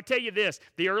 But I'll tell you this.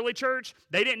 The early church,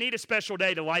 they didn't need a special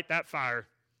day to light that fire.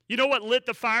 You know what lit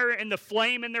the fire and the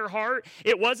flame in their heart?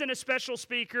 It wasn't a special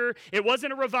speaker. It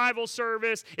wasn't a revival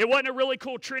service. It wasn't a really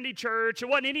cool, trendy church. It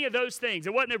wasn't any of those things.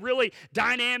 It wasn't a really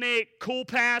dynamic, cool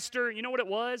pastor. You know what it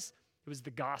was? It was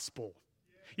the gospel.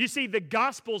 You see, the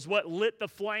gospel's what lit the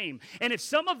flame. And if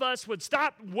some of us would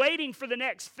stop waiting for the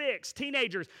next fix,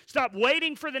 teenagers, stop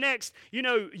waiting for the next,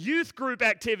 youth group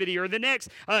activity or the next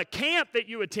camp that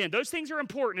you attend. Those things are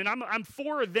important, and I'm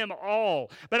for them all.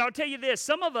 But I'll tell you this,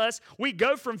 some of us, we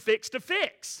go from fix to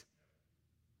fix.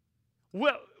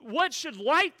 Well, what should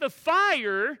light the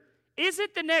fire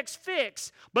isn't the next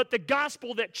fix, but the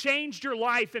gospel that changed your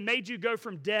life and made you go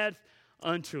from death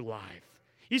unto life.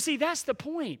 You see, that's the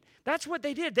point. That's what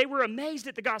they did. They were amazed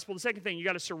at the gospel. The second thing, you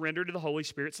got to surrender to the Holy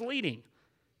Spirit's leading.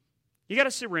 You got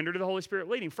to surrender to the Holy Spirit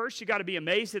leading. First, you got to be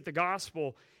amazed at the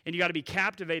gospel, and you got to be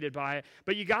captivated by it.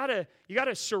 But you got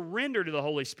to surrender to the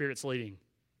Holy Spirit's leading.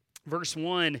 Verse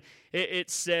 1, it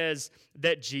says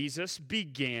that Jesus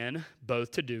began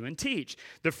both to do and teach.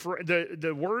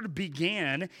 The word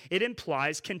began, it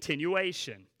implies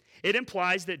continuation. It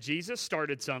implies that Jesus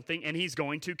started something and he's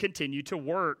going to continue to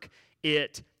work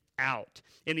it out.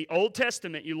 In the Old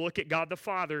Testament, you look at God the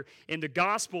Father. In the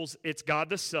Gospels, it's God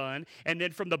the Son. And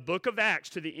then from the book of Acts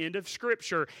to the end of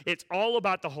Scripture, it's all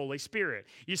about the Holy Spirit.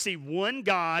 You see, one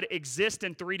God exists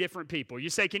in three different people.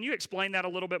 You say, can you explain that a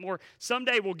little bit more?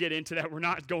 Someday we'll get into that. We're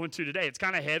not going to today. It's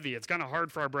kind of heavy. It's kind of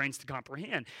hard for our brains to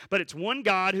comprehend. But it's one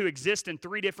God who exists in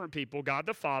three different people. God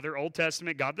the Father, Old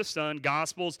Testament, God the Son,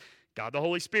 Gospels, God the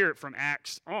Holy Spirit from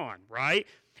Acts on, right?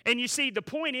 And you see, the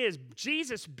point is,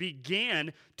 Jesus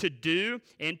began to do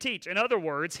and teach. In other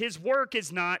words, his work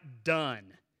is not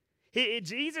done.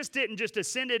 Jesus didn't just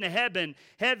ascend into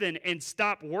heaven and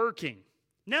stop working.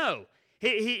 No.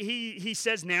 He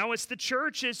says now it's the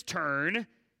church's turn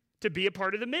to be a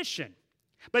part of the mission.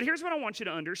 But here's what I want you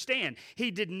to understand. He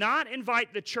did not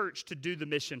invite the church to do the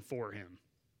mission for him.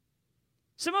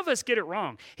 Some of us get it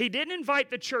wrong. He didn't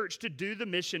invite the church to do the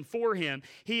mission for him.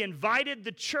 He invited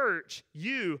the church,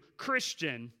 you,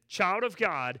 Christian, child of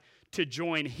God, to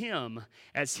join him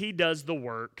as he does the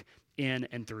work in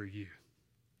and through you.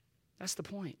 That's the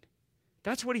point.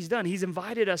 That's what he's done. He's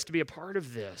invited us to be a part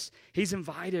of this. He's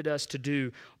invited us to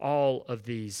do all of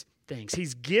these things.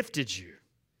 He's gifted you.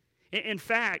 In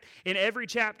fact, in every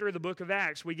chapter of the book of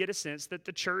Acts, we get a sense that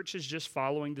the church is just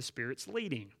following the Spirit's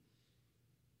leading.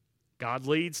 God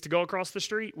leads to go across the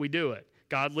street, we do it.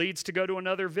 God leads to go to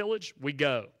another village, we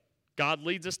go. God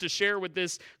leads us to share with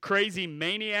this crazy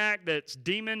maniac that's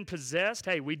demon-possessed,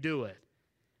 hey, we do it.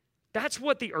 That's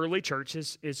what the early church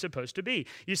is supposed to be.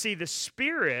 You see, the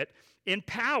Spirit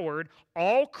empowered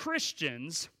all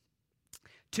Christians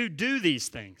to do these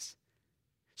things.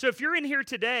 So if you're in here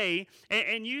today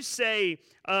and you say,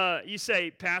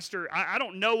 Pastor, I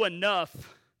don't know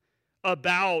enough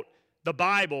about the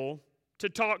Bible to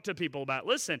talk to people about.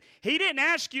 Listen, he didn't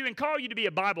ask you and call you to be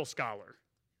a Bible scholar.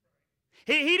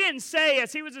 He didn't say,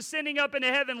 as he was ascending up into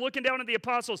heaven, looking down at the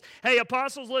apostles, hey,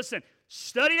 apostles, listen,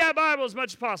 study that Bible as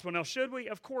much as possible. Now, should we?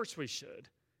 Of course we should.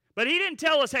 But he didn't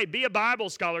tell us, hey, be a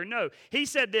Bible scholar. No, he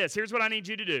said this, here's what I need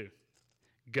you to do.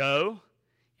 Go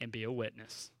and be a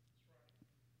witness.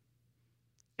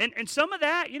 And some of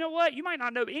that, you know what? You might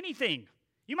not know anything.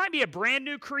 You might be a brand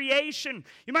new creation.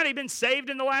 You might have been saved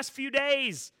in the last few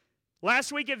days.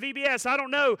 Last week at VBS, I don't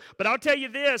know, but I'll tell you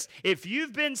this, if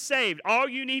you've been saved, all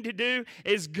you need to do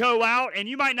is go out, and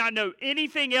you might not know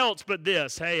anything else but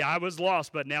this. Hey, I was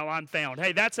lost, but now I'm found.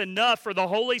 Hey, that's enough for the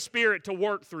Holy Spirit to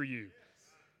work through you.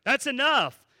 That's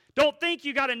enough. Don't think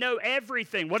you got to know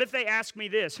everything. What if they ask me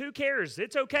this? Who cares?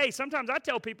 It's okay. Sometimes I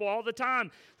tell people all the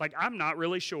time, like, I'm not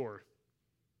really sure.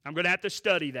 I'm going to have to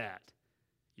study that,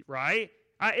 right?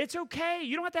 It's okay.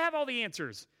 You don't have to have all the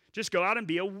answers. Just go out and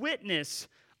be a witness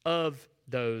of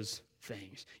those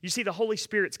things. You see, the Holy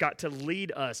Spirit's got to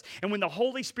lead us. And when the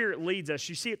Holy Spirit leads us,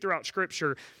 you see it throughout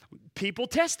Scripture, people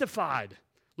testified.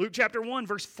 Luke chapter 1,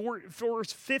 verse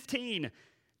 15,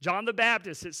 John the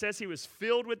Baptist, it says he was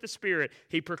filled with the Spirit.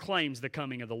 He proclaims the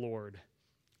coming of the Lord.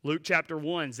 Luke chapter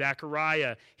 1,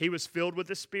 Zechariah, he was filled with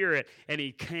the Spirit, and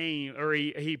he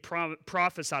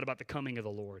prophesied about the coming of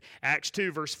the Lord. Acts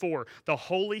 2, verse 4, the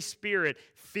Holy Spirit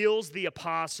fills the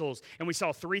apostles, and we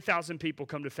saw 3,000 people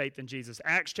come to faith in Jesus.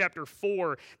 Acts chapter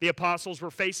 4, the apostles were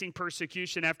facing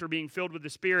persecution after being filled with the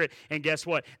Spirit, and guess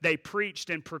what? They preached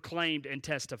and proclaimed and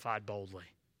testified boldly.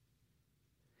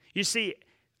 You see,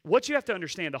 what you have to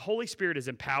understand, the Holy Spirit has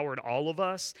empowered all of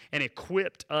us and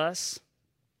equipped us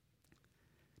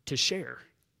to share.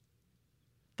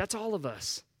 That's all of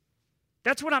us.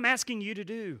 That's what I'm asking you to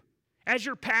do. As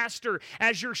your pastor,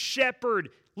 as your shepherd,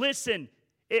 listen,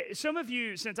 some of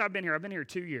you, since I've been here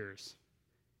 2 years,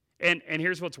 and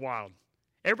here's what's wild.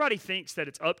 Everybody thinks that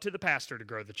it's up to the pastor to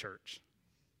grow the church.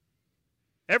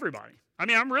 Everybody. I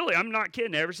mean, I'm not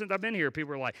kidding. Ever since I've been here,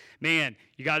 people are like, man,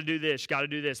 you got to do this, you got to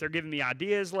do this. They're giving me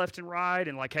ideas left and right,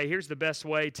 and like, hey, here's the best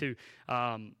way to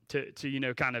kind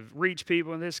of reach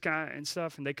people and this kind and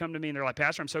stuff. And they come to me and they're like,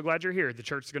 Pastor, I'm so glad you're here. The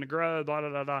church is going to grow, blah, blah,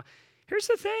 blah, blah. Here's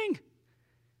the thing.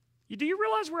 Do you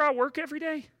realize where I work every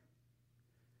day?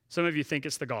 Some of you think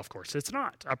it's the golf course. It's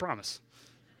not, I promise.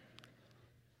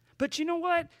 But you know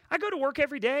what? I go to work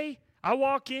every day. I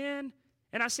walk in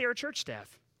and I see our church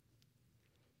staff.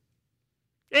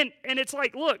 And it's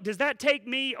like, look, does that take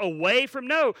me away from?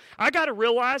 No, I got to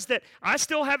realize that I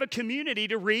still have a community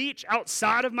to reach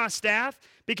outside of my staff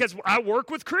because I work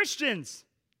with Christians.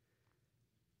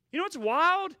 You know what's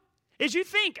wild? Is you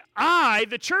think I,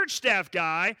 the church staff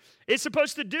guy, is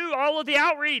supposed to do all of the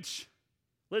outreach.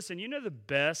 Listen, you know the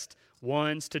best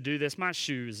ones to do this. My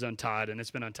shoe is untied, and it's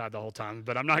been untied the whole time,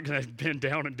 but I'm not going to bend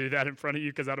down and do that in front of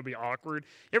you because that'll be awkward.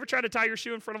 You ever try to tie your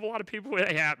shoe in front of a lot of people? It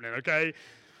ain't happening, okay?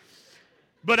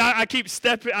 But I keep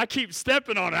stepping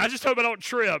on it. I just hope I don't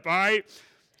trip, all right?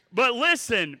 But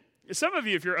listen, some of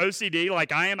you, if you're OCD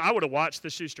like I am, I would have watched the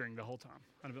shoestring the whole time.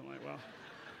 I'd have been like, well.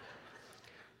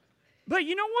 But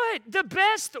you know what? The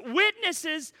best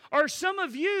witnesses are some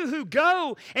of you who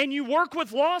go and you work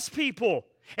with lost people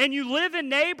and you live in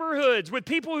neighborhoods with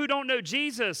people who don't know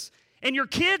Jesus. And your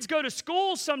kids go to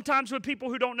school sometimes with people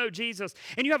who don't know Jesus.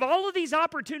 And you have all of these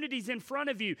opportunities in front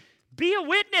of you. Be a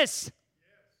witness.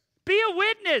 Be a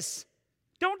witness.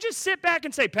 Don't just sit back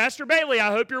and say, Pastor Bailey,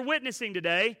 I hope you're witnessing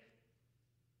today.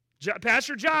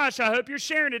 Pastor Josh, I hope you're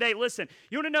sharing today. Listen,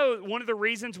 you want to know one of the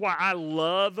reasons why I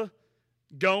love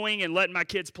going and letting my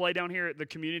kids play down here at the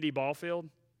community ball field?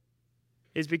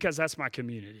 Is because that's my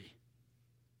community.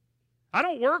 I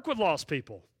don't work with lost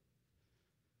people.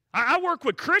 I work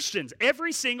with Christians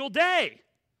every single day.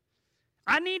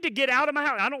 I need to get out of my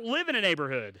house. I don't live in a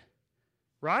neighborhood,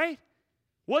 right?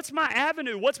 What's my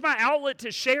avenue? What's my outlet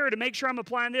to share to make sure I'm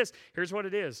applying this? Here's what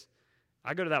it is.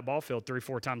 I go to that ball field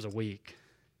 3-4 times a week.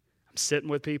 I'm sitting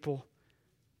with people,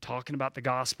 talking about the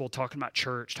gospel, talking about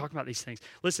church, talking about these things.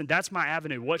 Listen, that's my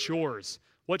avenue. What's yours?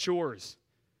 What's yours?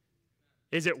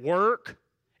 Is it work?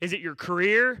 Is it your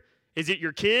career? Is it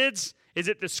your kids? Is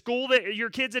it the school that your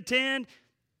kids attend?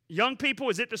 Young people,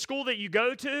 is it the school that you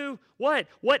go to? What?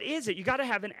 What is it? You got to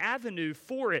have an avenue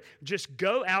for it. Just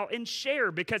go out and share,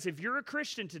 because if you're a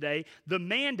Christian today, the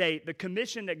mandate, the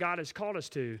commission that God has called us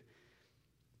to,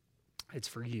 it's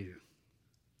for you.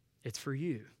 It's for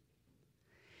you.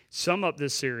 Sum up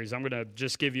this series. I'm going to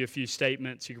just give you a few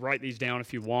statements. You can write these down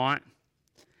if you want,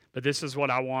 but this is what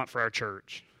I want for our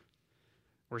church.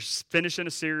 We're finishing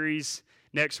a series.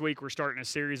 Next week, we're starting a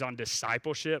series on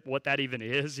discipleship, what that even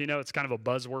is. You know, it's kind of a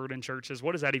buzzword in churches.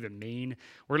 What does that even mean?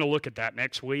 We're going to look at that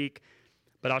next week.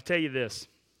 But I'll tell you this.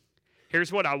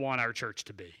 Here's what I want our church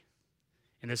to be.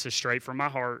 And this is straight from my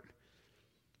heart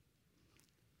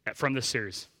from this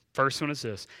series. First one is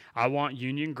this. I want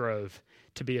Union Grove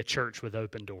to be a church with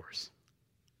open doors.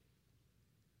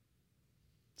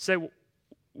 Say,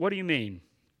 what do you mean?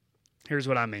 Here's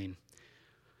what I mean.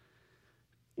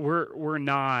 We're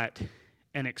not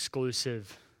an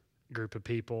exclusive group of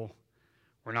people.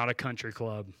 We're not a country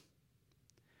club.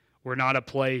 We're not a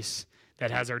place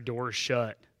that has our doors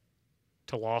shut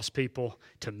to lost people,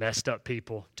 to messed up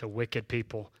people, to wicked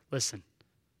people. Listen,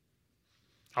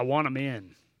 I want them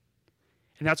in.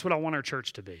 And that's what I want our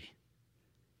church to be.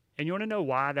 And you want to know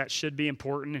why that should be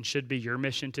important and should be your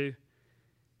mission too?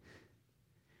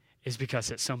 Is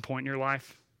because at some point in your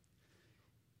life,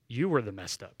 you were the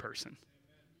messed up person.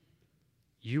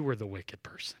 You were the wicked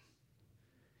person.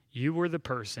 You were the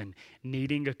person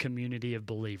needing a community of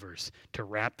believers to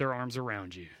wrap their arms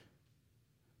around you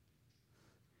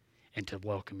and to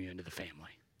welcome you into the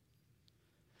family.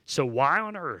 So why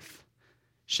on earth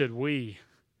should we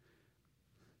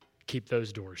keep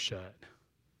those doors shut?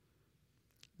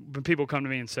 When people come to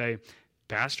me and say,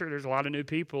 Pastor, there's a lot of new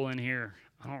people in here.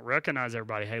 I don't recognize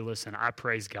everybody. Hey, listen, I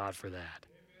praise God for that.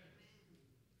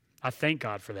 I thank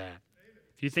God for that.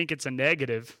 If you think it's a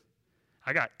negative,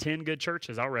 I got 10 good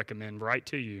churches I'll recommend right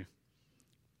to you.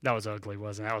 That was ugly,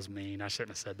 wasn't it? That was mean. I shouldn't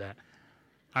have said that.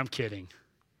 I'm kidding.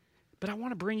 But I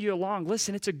want to bring you along.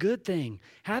 Listen, it's a good thing.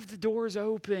 Have the doors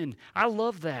open. I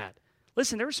love that.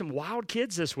 Listen, there were some wild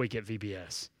kids this week at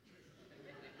VBS.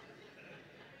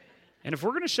 And if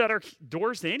we're going to shut our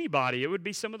doors to anybody, it would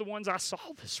be some of the ones I saw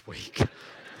this week.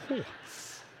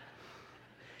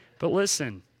 But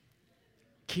listen,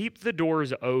 keep the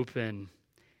doors open.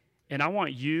 And I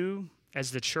want you,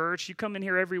 as the church, you come in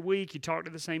here every week, you talk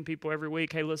to the same people every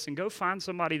week. Hey, listen, go find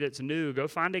somebody that's new. Go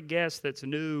find a guest that's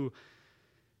new.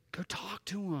 Go talk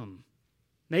to them.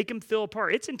 Make them feel a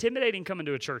part. It's intimidating coming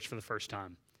to a church for the first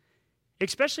time,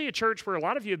 especially a church where a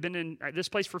lot of you have been in this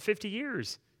place for 50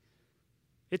 years.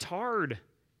 It's hard.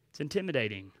 It's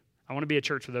intimidating. I want to be a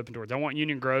church with open doors. I want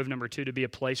Union Grove, number 2, to be a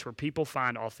place where people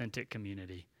find authentic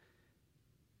community,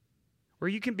 where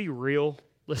you can be real.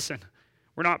 Listen,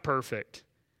 we're not perfect.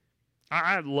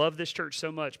 I love this church so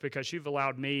much because you've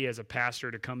allowed me as a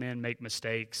pastor to come in, make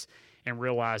mistakes, and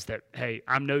realize that, hey,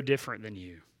 I'm no different than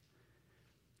you.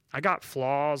 I got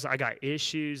flaws. I got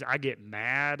issues. I get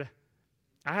mad.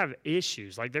 I have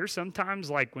issues. Like there's sometimes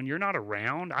like when you're not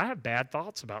around, I have bad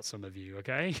thoughts about some of you,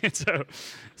 okay? So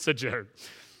it's a joke.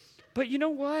 But you know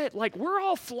what? Like we're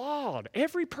all flawed.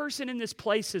 Every person in this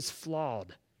place is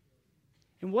flawed.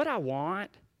 And what I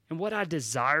want and what I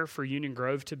desire for Union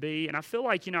Grove to be, and I feel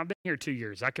like, I've been here 2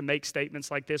 years. I can make statements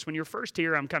like this. When you're first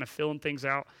here, I'm kind of filling things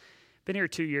out. Been here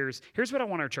 2 years. Here's what I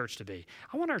want our church to be.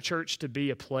 I want our church to be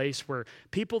a place where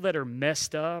people that are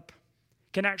messed up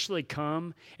can actually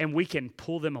come and we can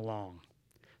pull them along.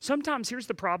 Sometimes, here's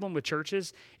the problem with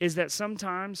churches, is that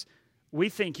sometimes we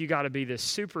think you got to be this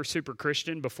super, super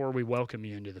Christian before we welcome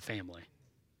you into the family.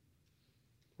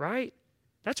 Right?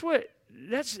 That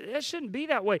shouldn't be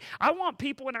that way. I want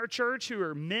people in our church who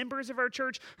are members of our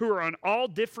church who are on all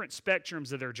different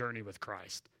spectrums of their journey with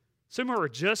Christ. Some who are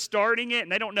just starting it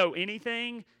and they don't know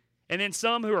anything, and then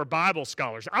some who are Bible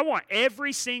scholars. I want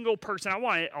every single person, I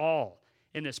want it all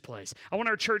in this place. I want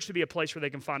our church to be a place where they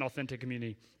can find authentic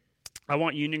community. I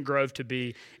want Union Grove to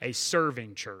be a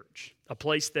serving church, a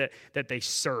place that they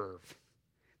serve,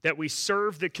 that we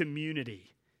serve the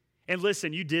community. And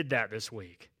listen, you did that this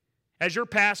week. As your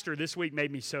pastor, this week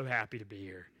made me so happy to be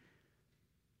here.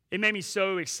 It made me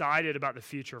so excited about the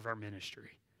future of our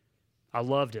ministry. I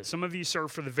loved it. Some of you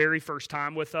served for the very first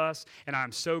time with us, and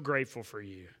I'm so grateful for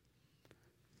you.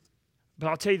 But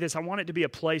I'll tell you this, I want it to be a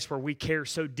place where we care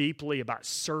so deeply about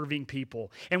serving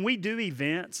people. And we do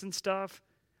events and stuff,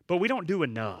 but we don't do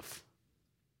enough.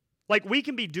 Like we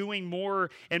can be doing more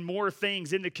and more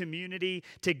things in the community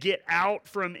to get out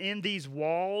from in these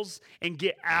walls and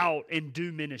get out and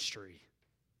do ministry.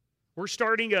 We're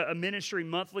starting a ministry,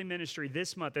 monthly ministry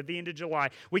this month at the end of July.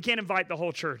 We can't invite the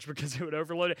whole church because it would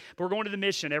overload it, but we're going to the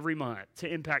mission every month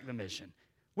to impact the mission.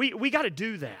 We got to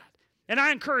do that. And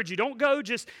I encourage you, don't go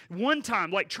just one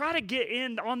time. Like, try to get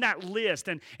in on that list.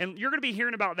 And you're going to be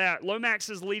hearing about that. Lomax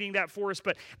is leading that for us,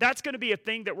 but that's going to be a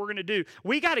thing that we're going to do.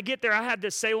 We got to get there. I have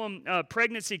this Salem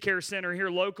Pregnancy Care Center here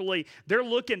locally. They're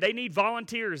looking. They need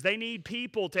volunteers. They need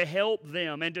people to help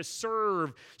them and to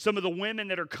serve some of the women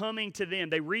that are coming to them.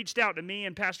 They reached out to me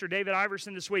and Pastor David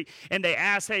Iverson this week, and they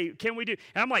asked, hey, can we do?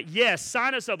 And I'm like, yes,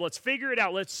 sign us up. Let's figure it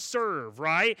out. Let's serve,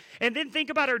 right? And then think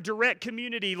about our direct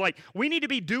community. Like, we need to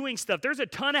be doing stuff. There's a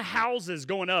ton of houses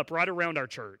going up right around our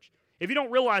church. If you don't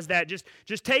realize that, just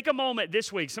take a moment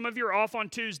this week. Some of you are off on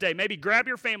Tuesday. Maybe grab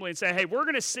your family and say, hey, we're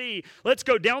going to see, let's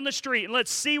go down the street and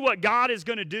let's see what God is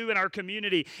going to do in our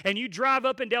community. And you drive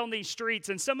up and down these streets,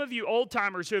 and some of you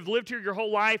old-timers who have lived here your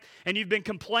whole life and you've been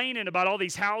complaining about all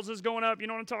these houses going up, you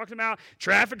know what I'm talking about?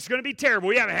 Traffic's going to be terrible.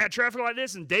 We haven't had traffic like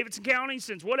this in Davidson County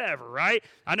since whatever, right?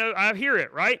 I know, I hear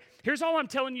it, right? Here's all I'm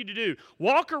telling you to do.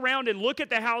 Walk around and look at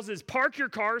the houses. Park your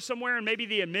car somewhere in maybe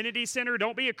the amenity center.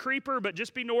 Don't be a creeper, but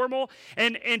just be normal.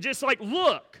 And just like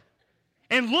look.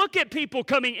 And look at people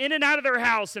coming in and out of their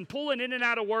house and pulling in and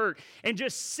out of work. And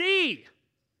just see.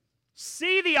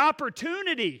 See the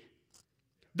opportunity.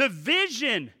 The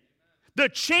vision. The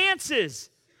chances.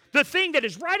 The thing that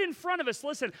is right in front of us.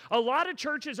 Listen, a lot of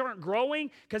churches aren't growing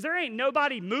because there ain't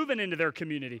nobody moving into their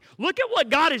community. Look at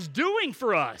what God is doing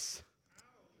for us.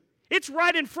 It's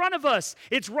right in front of us.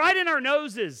 It's right in our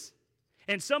noses.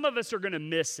 And some of us are going to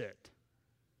miss it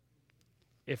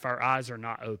if our eyes are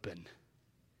not open.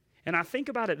 And I think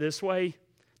about it this way,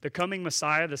 the coming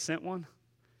Messiah, the sent one,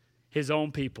 his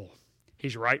own people,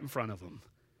 he's right in front of them.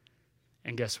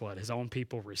 And guess what? His own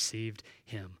people received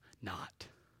him not.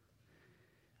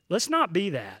 Let's not be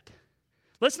that.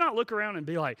 Let's not look around and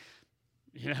be like,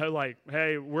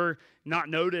 hey, we're not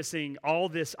noticing all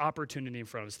this opportunity in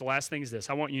front of us. The last thing is this.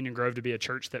 I want Union Grove to be a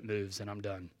church that moves, and I'm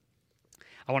done.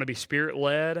 I want to be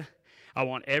Spirit-led. I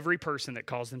want every person that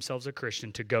calls themselves a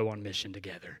Christian to go on mission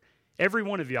together. Every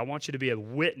one of you, I want you to be a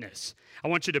witness. I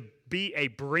want you to be a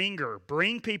bringer.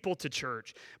 Bring people to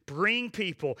church. Bring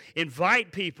people.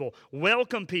 Invite people.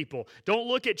 Welcome people. Don't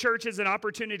look at church as an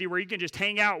opportunity where you can just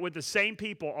hang out with the same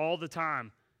people all the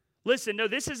time. Listen, no,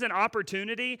 this is an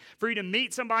opportunity for you to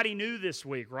meet somebody new this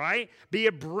week, right? Be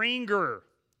a bringer.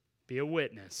 Be a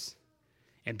witness.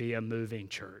 And be a moving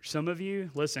church. Some of you,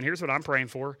 listen, here's what I'm praying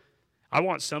for. I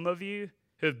want some of you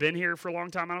who have been here for a long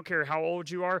time, I don't care how old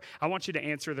you are, I want you to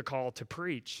answer the call to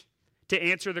preach, to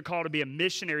answer the call to be a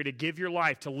missionary, to give your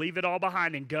life, to leave it all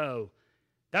behind and go.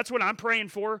 That's what I'm praying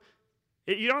for.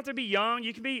 You don't have to be young.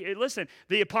 You can be, listen,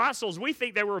 the apostles, we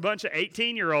think they were a bunch of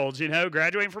 18-year-olds,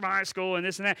 graduating from high school and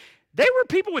this and that. They were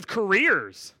people with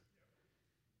careers.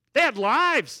 They had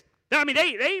lives. I mean,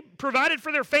 they provided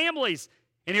for their families.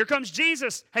 And here comes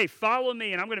Jesus. Hey, follow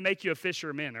me, and I'm going to make you a fisher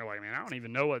of men. They're like, man, I don't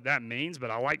even know what that means, but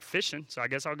I like fishing, so I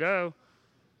guess I'll go.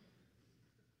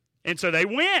 And so they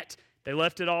went. They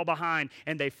left it all behind,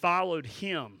 and they followed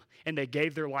him. and they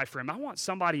gave their life for him. I want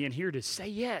somebody in here to say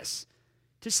yes.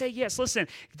 To say yes. Listen,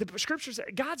 the scriptures,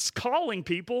 God's calling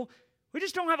people. We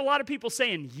just don't have a lot of people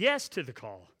saying yes to the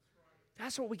call.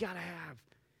 That's what we got to have.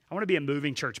 I want to be a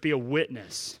moving church, be a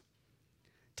witness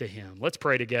to him. Let's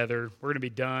pray together. We're going to be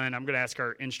done. I'm going to ask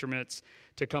our instruments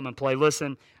to come and play.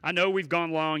 Listen, I know we've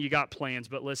gone long. You got plans,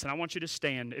 but listen, I want you to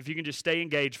stand. If you can just stay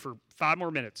engaged for 5 more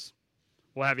minutes,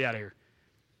 we'll have you out of here.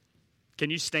 Can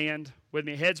you stand with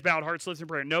me? Heads bowed, hearts lifted in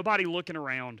prayer. Nobody looking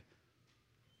around.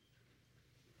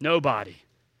 Nobody.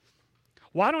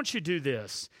 Why don't you do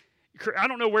this? I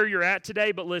don't know where you're at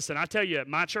today, but listen, I tell you, at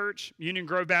my church, Union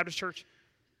Grove Baptist Church,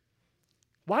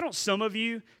 why don't some of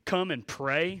you come and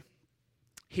pray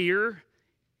here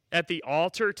at the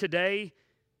altar today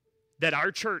that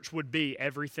our church would be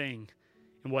everything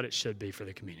and what it should be for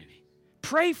the community?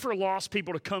 Pray for lost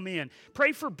people to come in.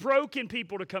 Pray for broken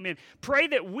people to come in. Pray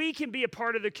that we can be a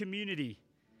part of the community.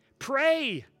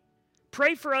 Pray.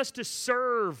 Pray for us to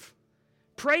serve.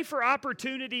 Pray for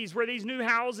opportunities where these new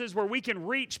houses where we can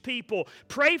reach people.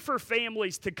 Pray for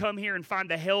families to come here and find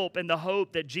the help and the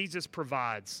hope that Jesus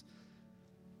provides.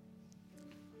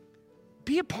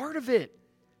 Be a part of it.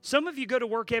 Some of you go to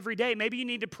work every day. Maybe you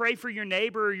need to pray for your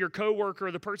neighbor or your coworker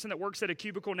or the person that works at a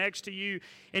cubicle next to you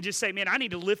and just say, man, I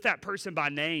need to lift that person by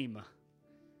name.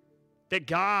 That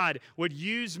God would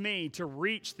use me to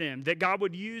reach them. That God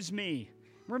would use me.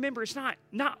 Remember, it's not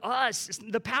us.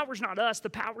 The power's not us. The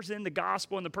power's in the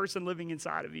gospel and the person living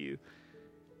inside of you.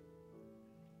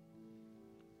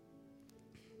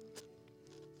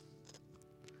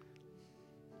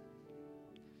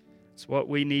 It's what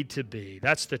we need to be.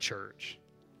 That's the church.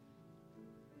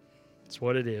 It's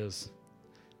what it is.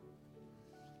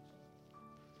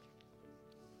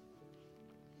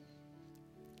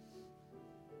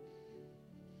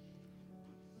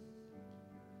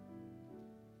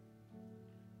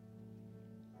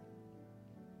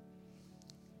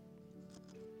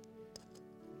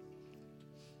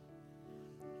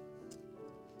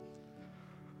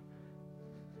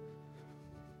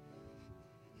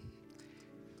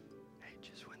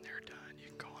 Just when they're done, you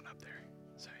can go on up there.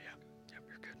 So, yep,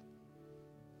 you're good.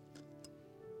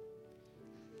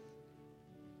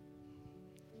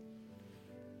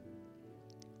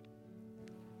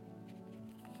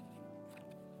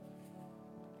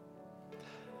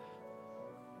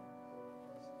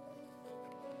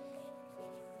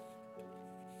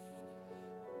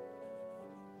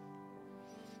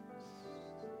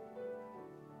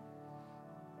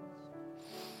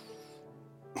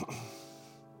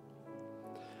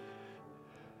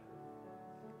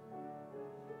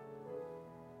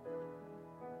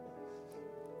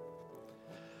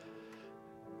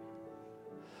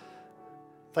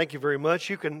 Thank you very much.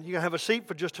 You can have a seat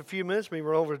for just a few minutes. We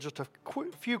run over just a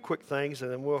few quick things,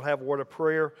 and then we'll have a word of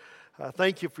prayer.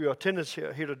 Thank you for your attendance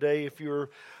here today. If you're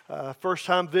a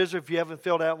first-time visitor, if you haven't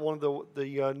filled out one of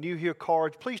the New Here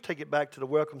cards, please take it back to the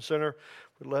Welcome Center.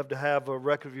 We'd love to have a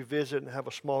record of your visit and have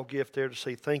a small gift there to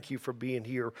say thank you for being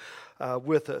here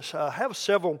with us. I have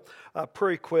several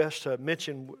prayer requests to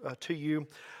mention to you.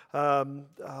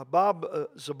 Bob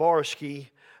Zabarski,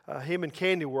 him and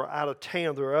Candy were out of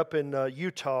town. They were up in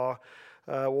Utah.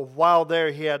 While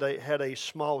there, he had a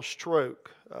small stroke.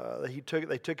 They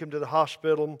took him to the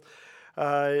hospital.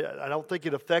 I don't think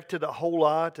it affected a whole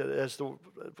lot as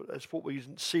what we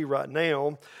see right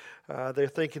now. They're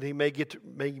thinking he may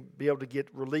be able to get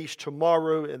released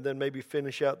tomorrow and then maybe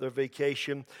finish out their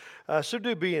vacation. So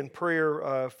do be in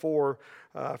prayer for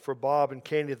Bob and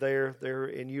Candy there. They're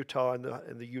in Utah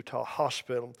in the Utah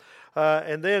hospital.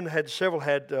 And then several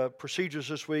had procedures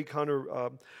this week.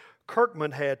 Hunter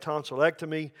Kirkman had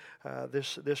tonsillectomy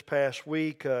this past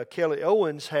week. Kelly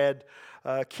Owens had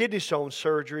kidney stone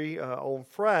surgery on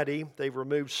Friday. They've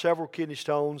removed several kidney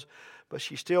stones, but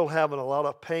she's still having a lot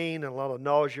of pain and a lot of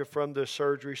nausea from the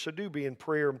surgery. So do be in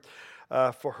prayer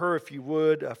for her if you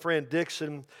would. Fran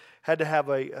Dixon had to have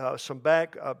some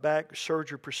back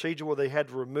surgery procedure where they had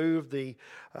to remove the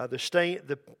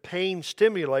pain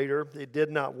stimulator. It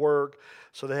did not work,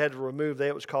 so they had to remove that.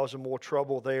 It was causing more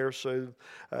trouble there, so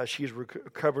she's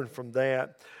recovering from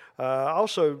that.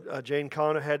 Also, Jane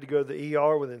Connor had to go to the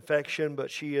ER with infection,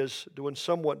 but she is doing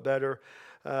somewhat better.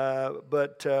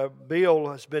 But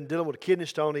Bill has been dealing with a kidney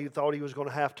stone. He thought he was going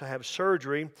to have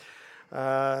surgery.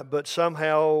 But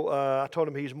somehow, I told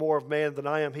him he's more of a man than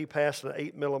I am. He passed an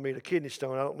 8-millimeter kidney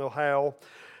stone. I don't know how,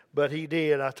 but he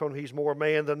did. I told him he's more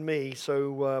man than me,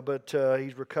 but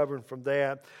he's recovering from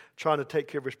that, trying to take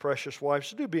care of his precious wife.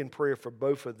 So do be in prayer for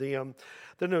both of them.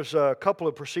 Then there's a couple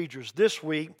of procedures this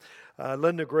week.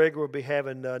 Linda Gregor will be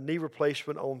having knee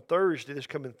replacement on Thursday, this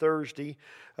coming Thursday.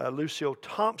 Lucille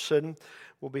Thompson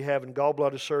will be having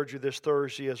gallbladder surgery this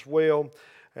Thursday as well.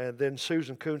 And then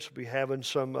Susan Kuntz will be having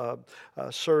some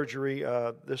surgery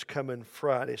this coming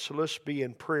Friday. So let's be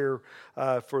in prayer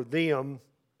for them.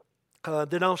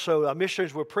 Then also,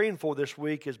 missionaries we're praying for this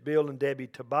week is Bill and Debbie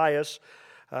Tobias,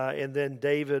 and then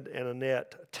David and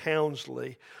Annette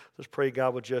Townsley. Let's pray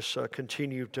God will just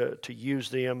continue to use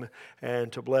them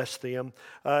and to bless them.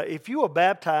 If you were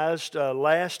baptized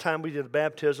last time we did a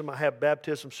baptism, I have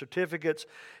baptism certificates.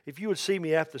 If you would see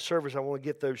me after the service, I want to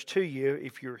get those to you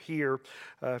if you're here,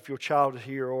 if your child is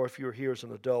here, or if you're here as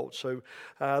an adult. So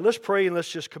let's pray and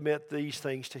let's just commit these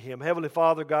things to Him. Heavenly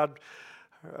Father, God,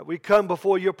 we come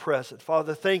before your presence.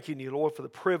 Father, thanking you, Lord, for the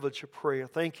privilege of prayer.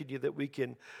 Thanking you that we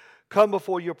can come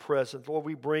before your presence. Lord,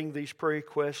 we bring these prayer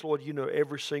requests. Lord, you know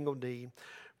every single need.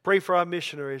 Pray for our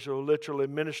missionaries who are literally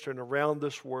ministering around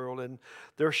this world, and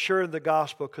they're sharing the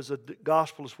gospel because the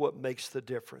gospel is what makes the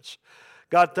difference.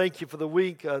 God, thank you for the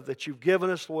week that you've given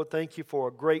us. Lord, thank you for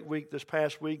a great week this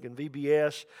past week in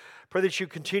VBS. Pray that you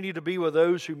continue to be with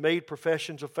those who made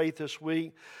professions of faith this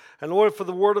week. And Lord, for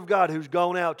the Word of God who's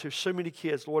gone out to so many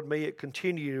kids, Lord, may it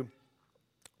continue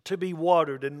to be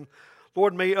watered. And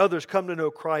Lord, may others come to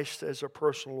know Christ as their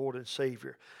personal Lord and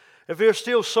Savior. If there's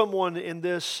still someone in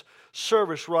this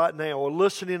service right now or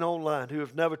listening online who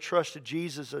have never trusted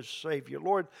Jesus as Savior,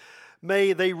 Lord,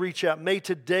 may they reach out. May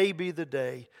today be the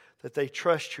day that they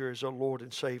trust you as our Lord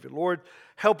and Savior. Lord,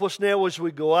 help us now as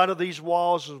we go out of these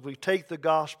walls, as we take the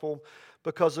gospel,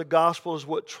 because the gospel is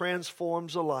what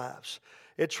transforms the lives.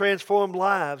 It transformed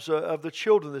lives of the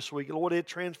children this week. Lord, it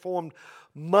transformed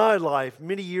my life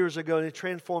many years ago, and it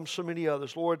transformed so many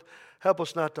others. Lord, help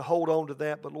us not to hold on to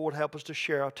that, but Lord, help us to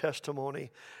share our testimony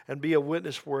and be a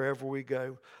witness wherever we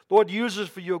go. Lord, use us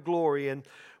for your glory, and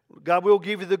God, we'll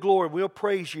give you the glory. We'll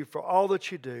praise you for all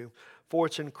that you do. For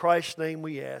it's in Christ's name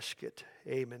we ask it.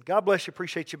 Amen. God bless you.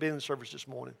 Appreciate you being in the service this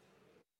morning.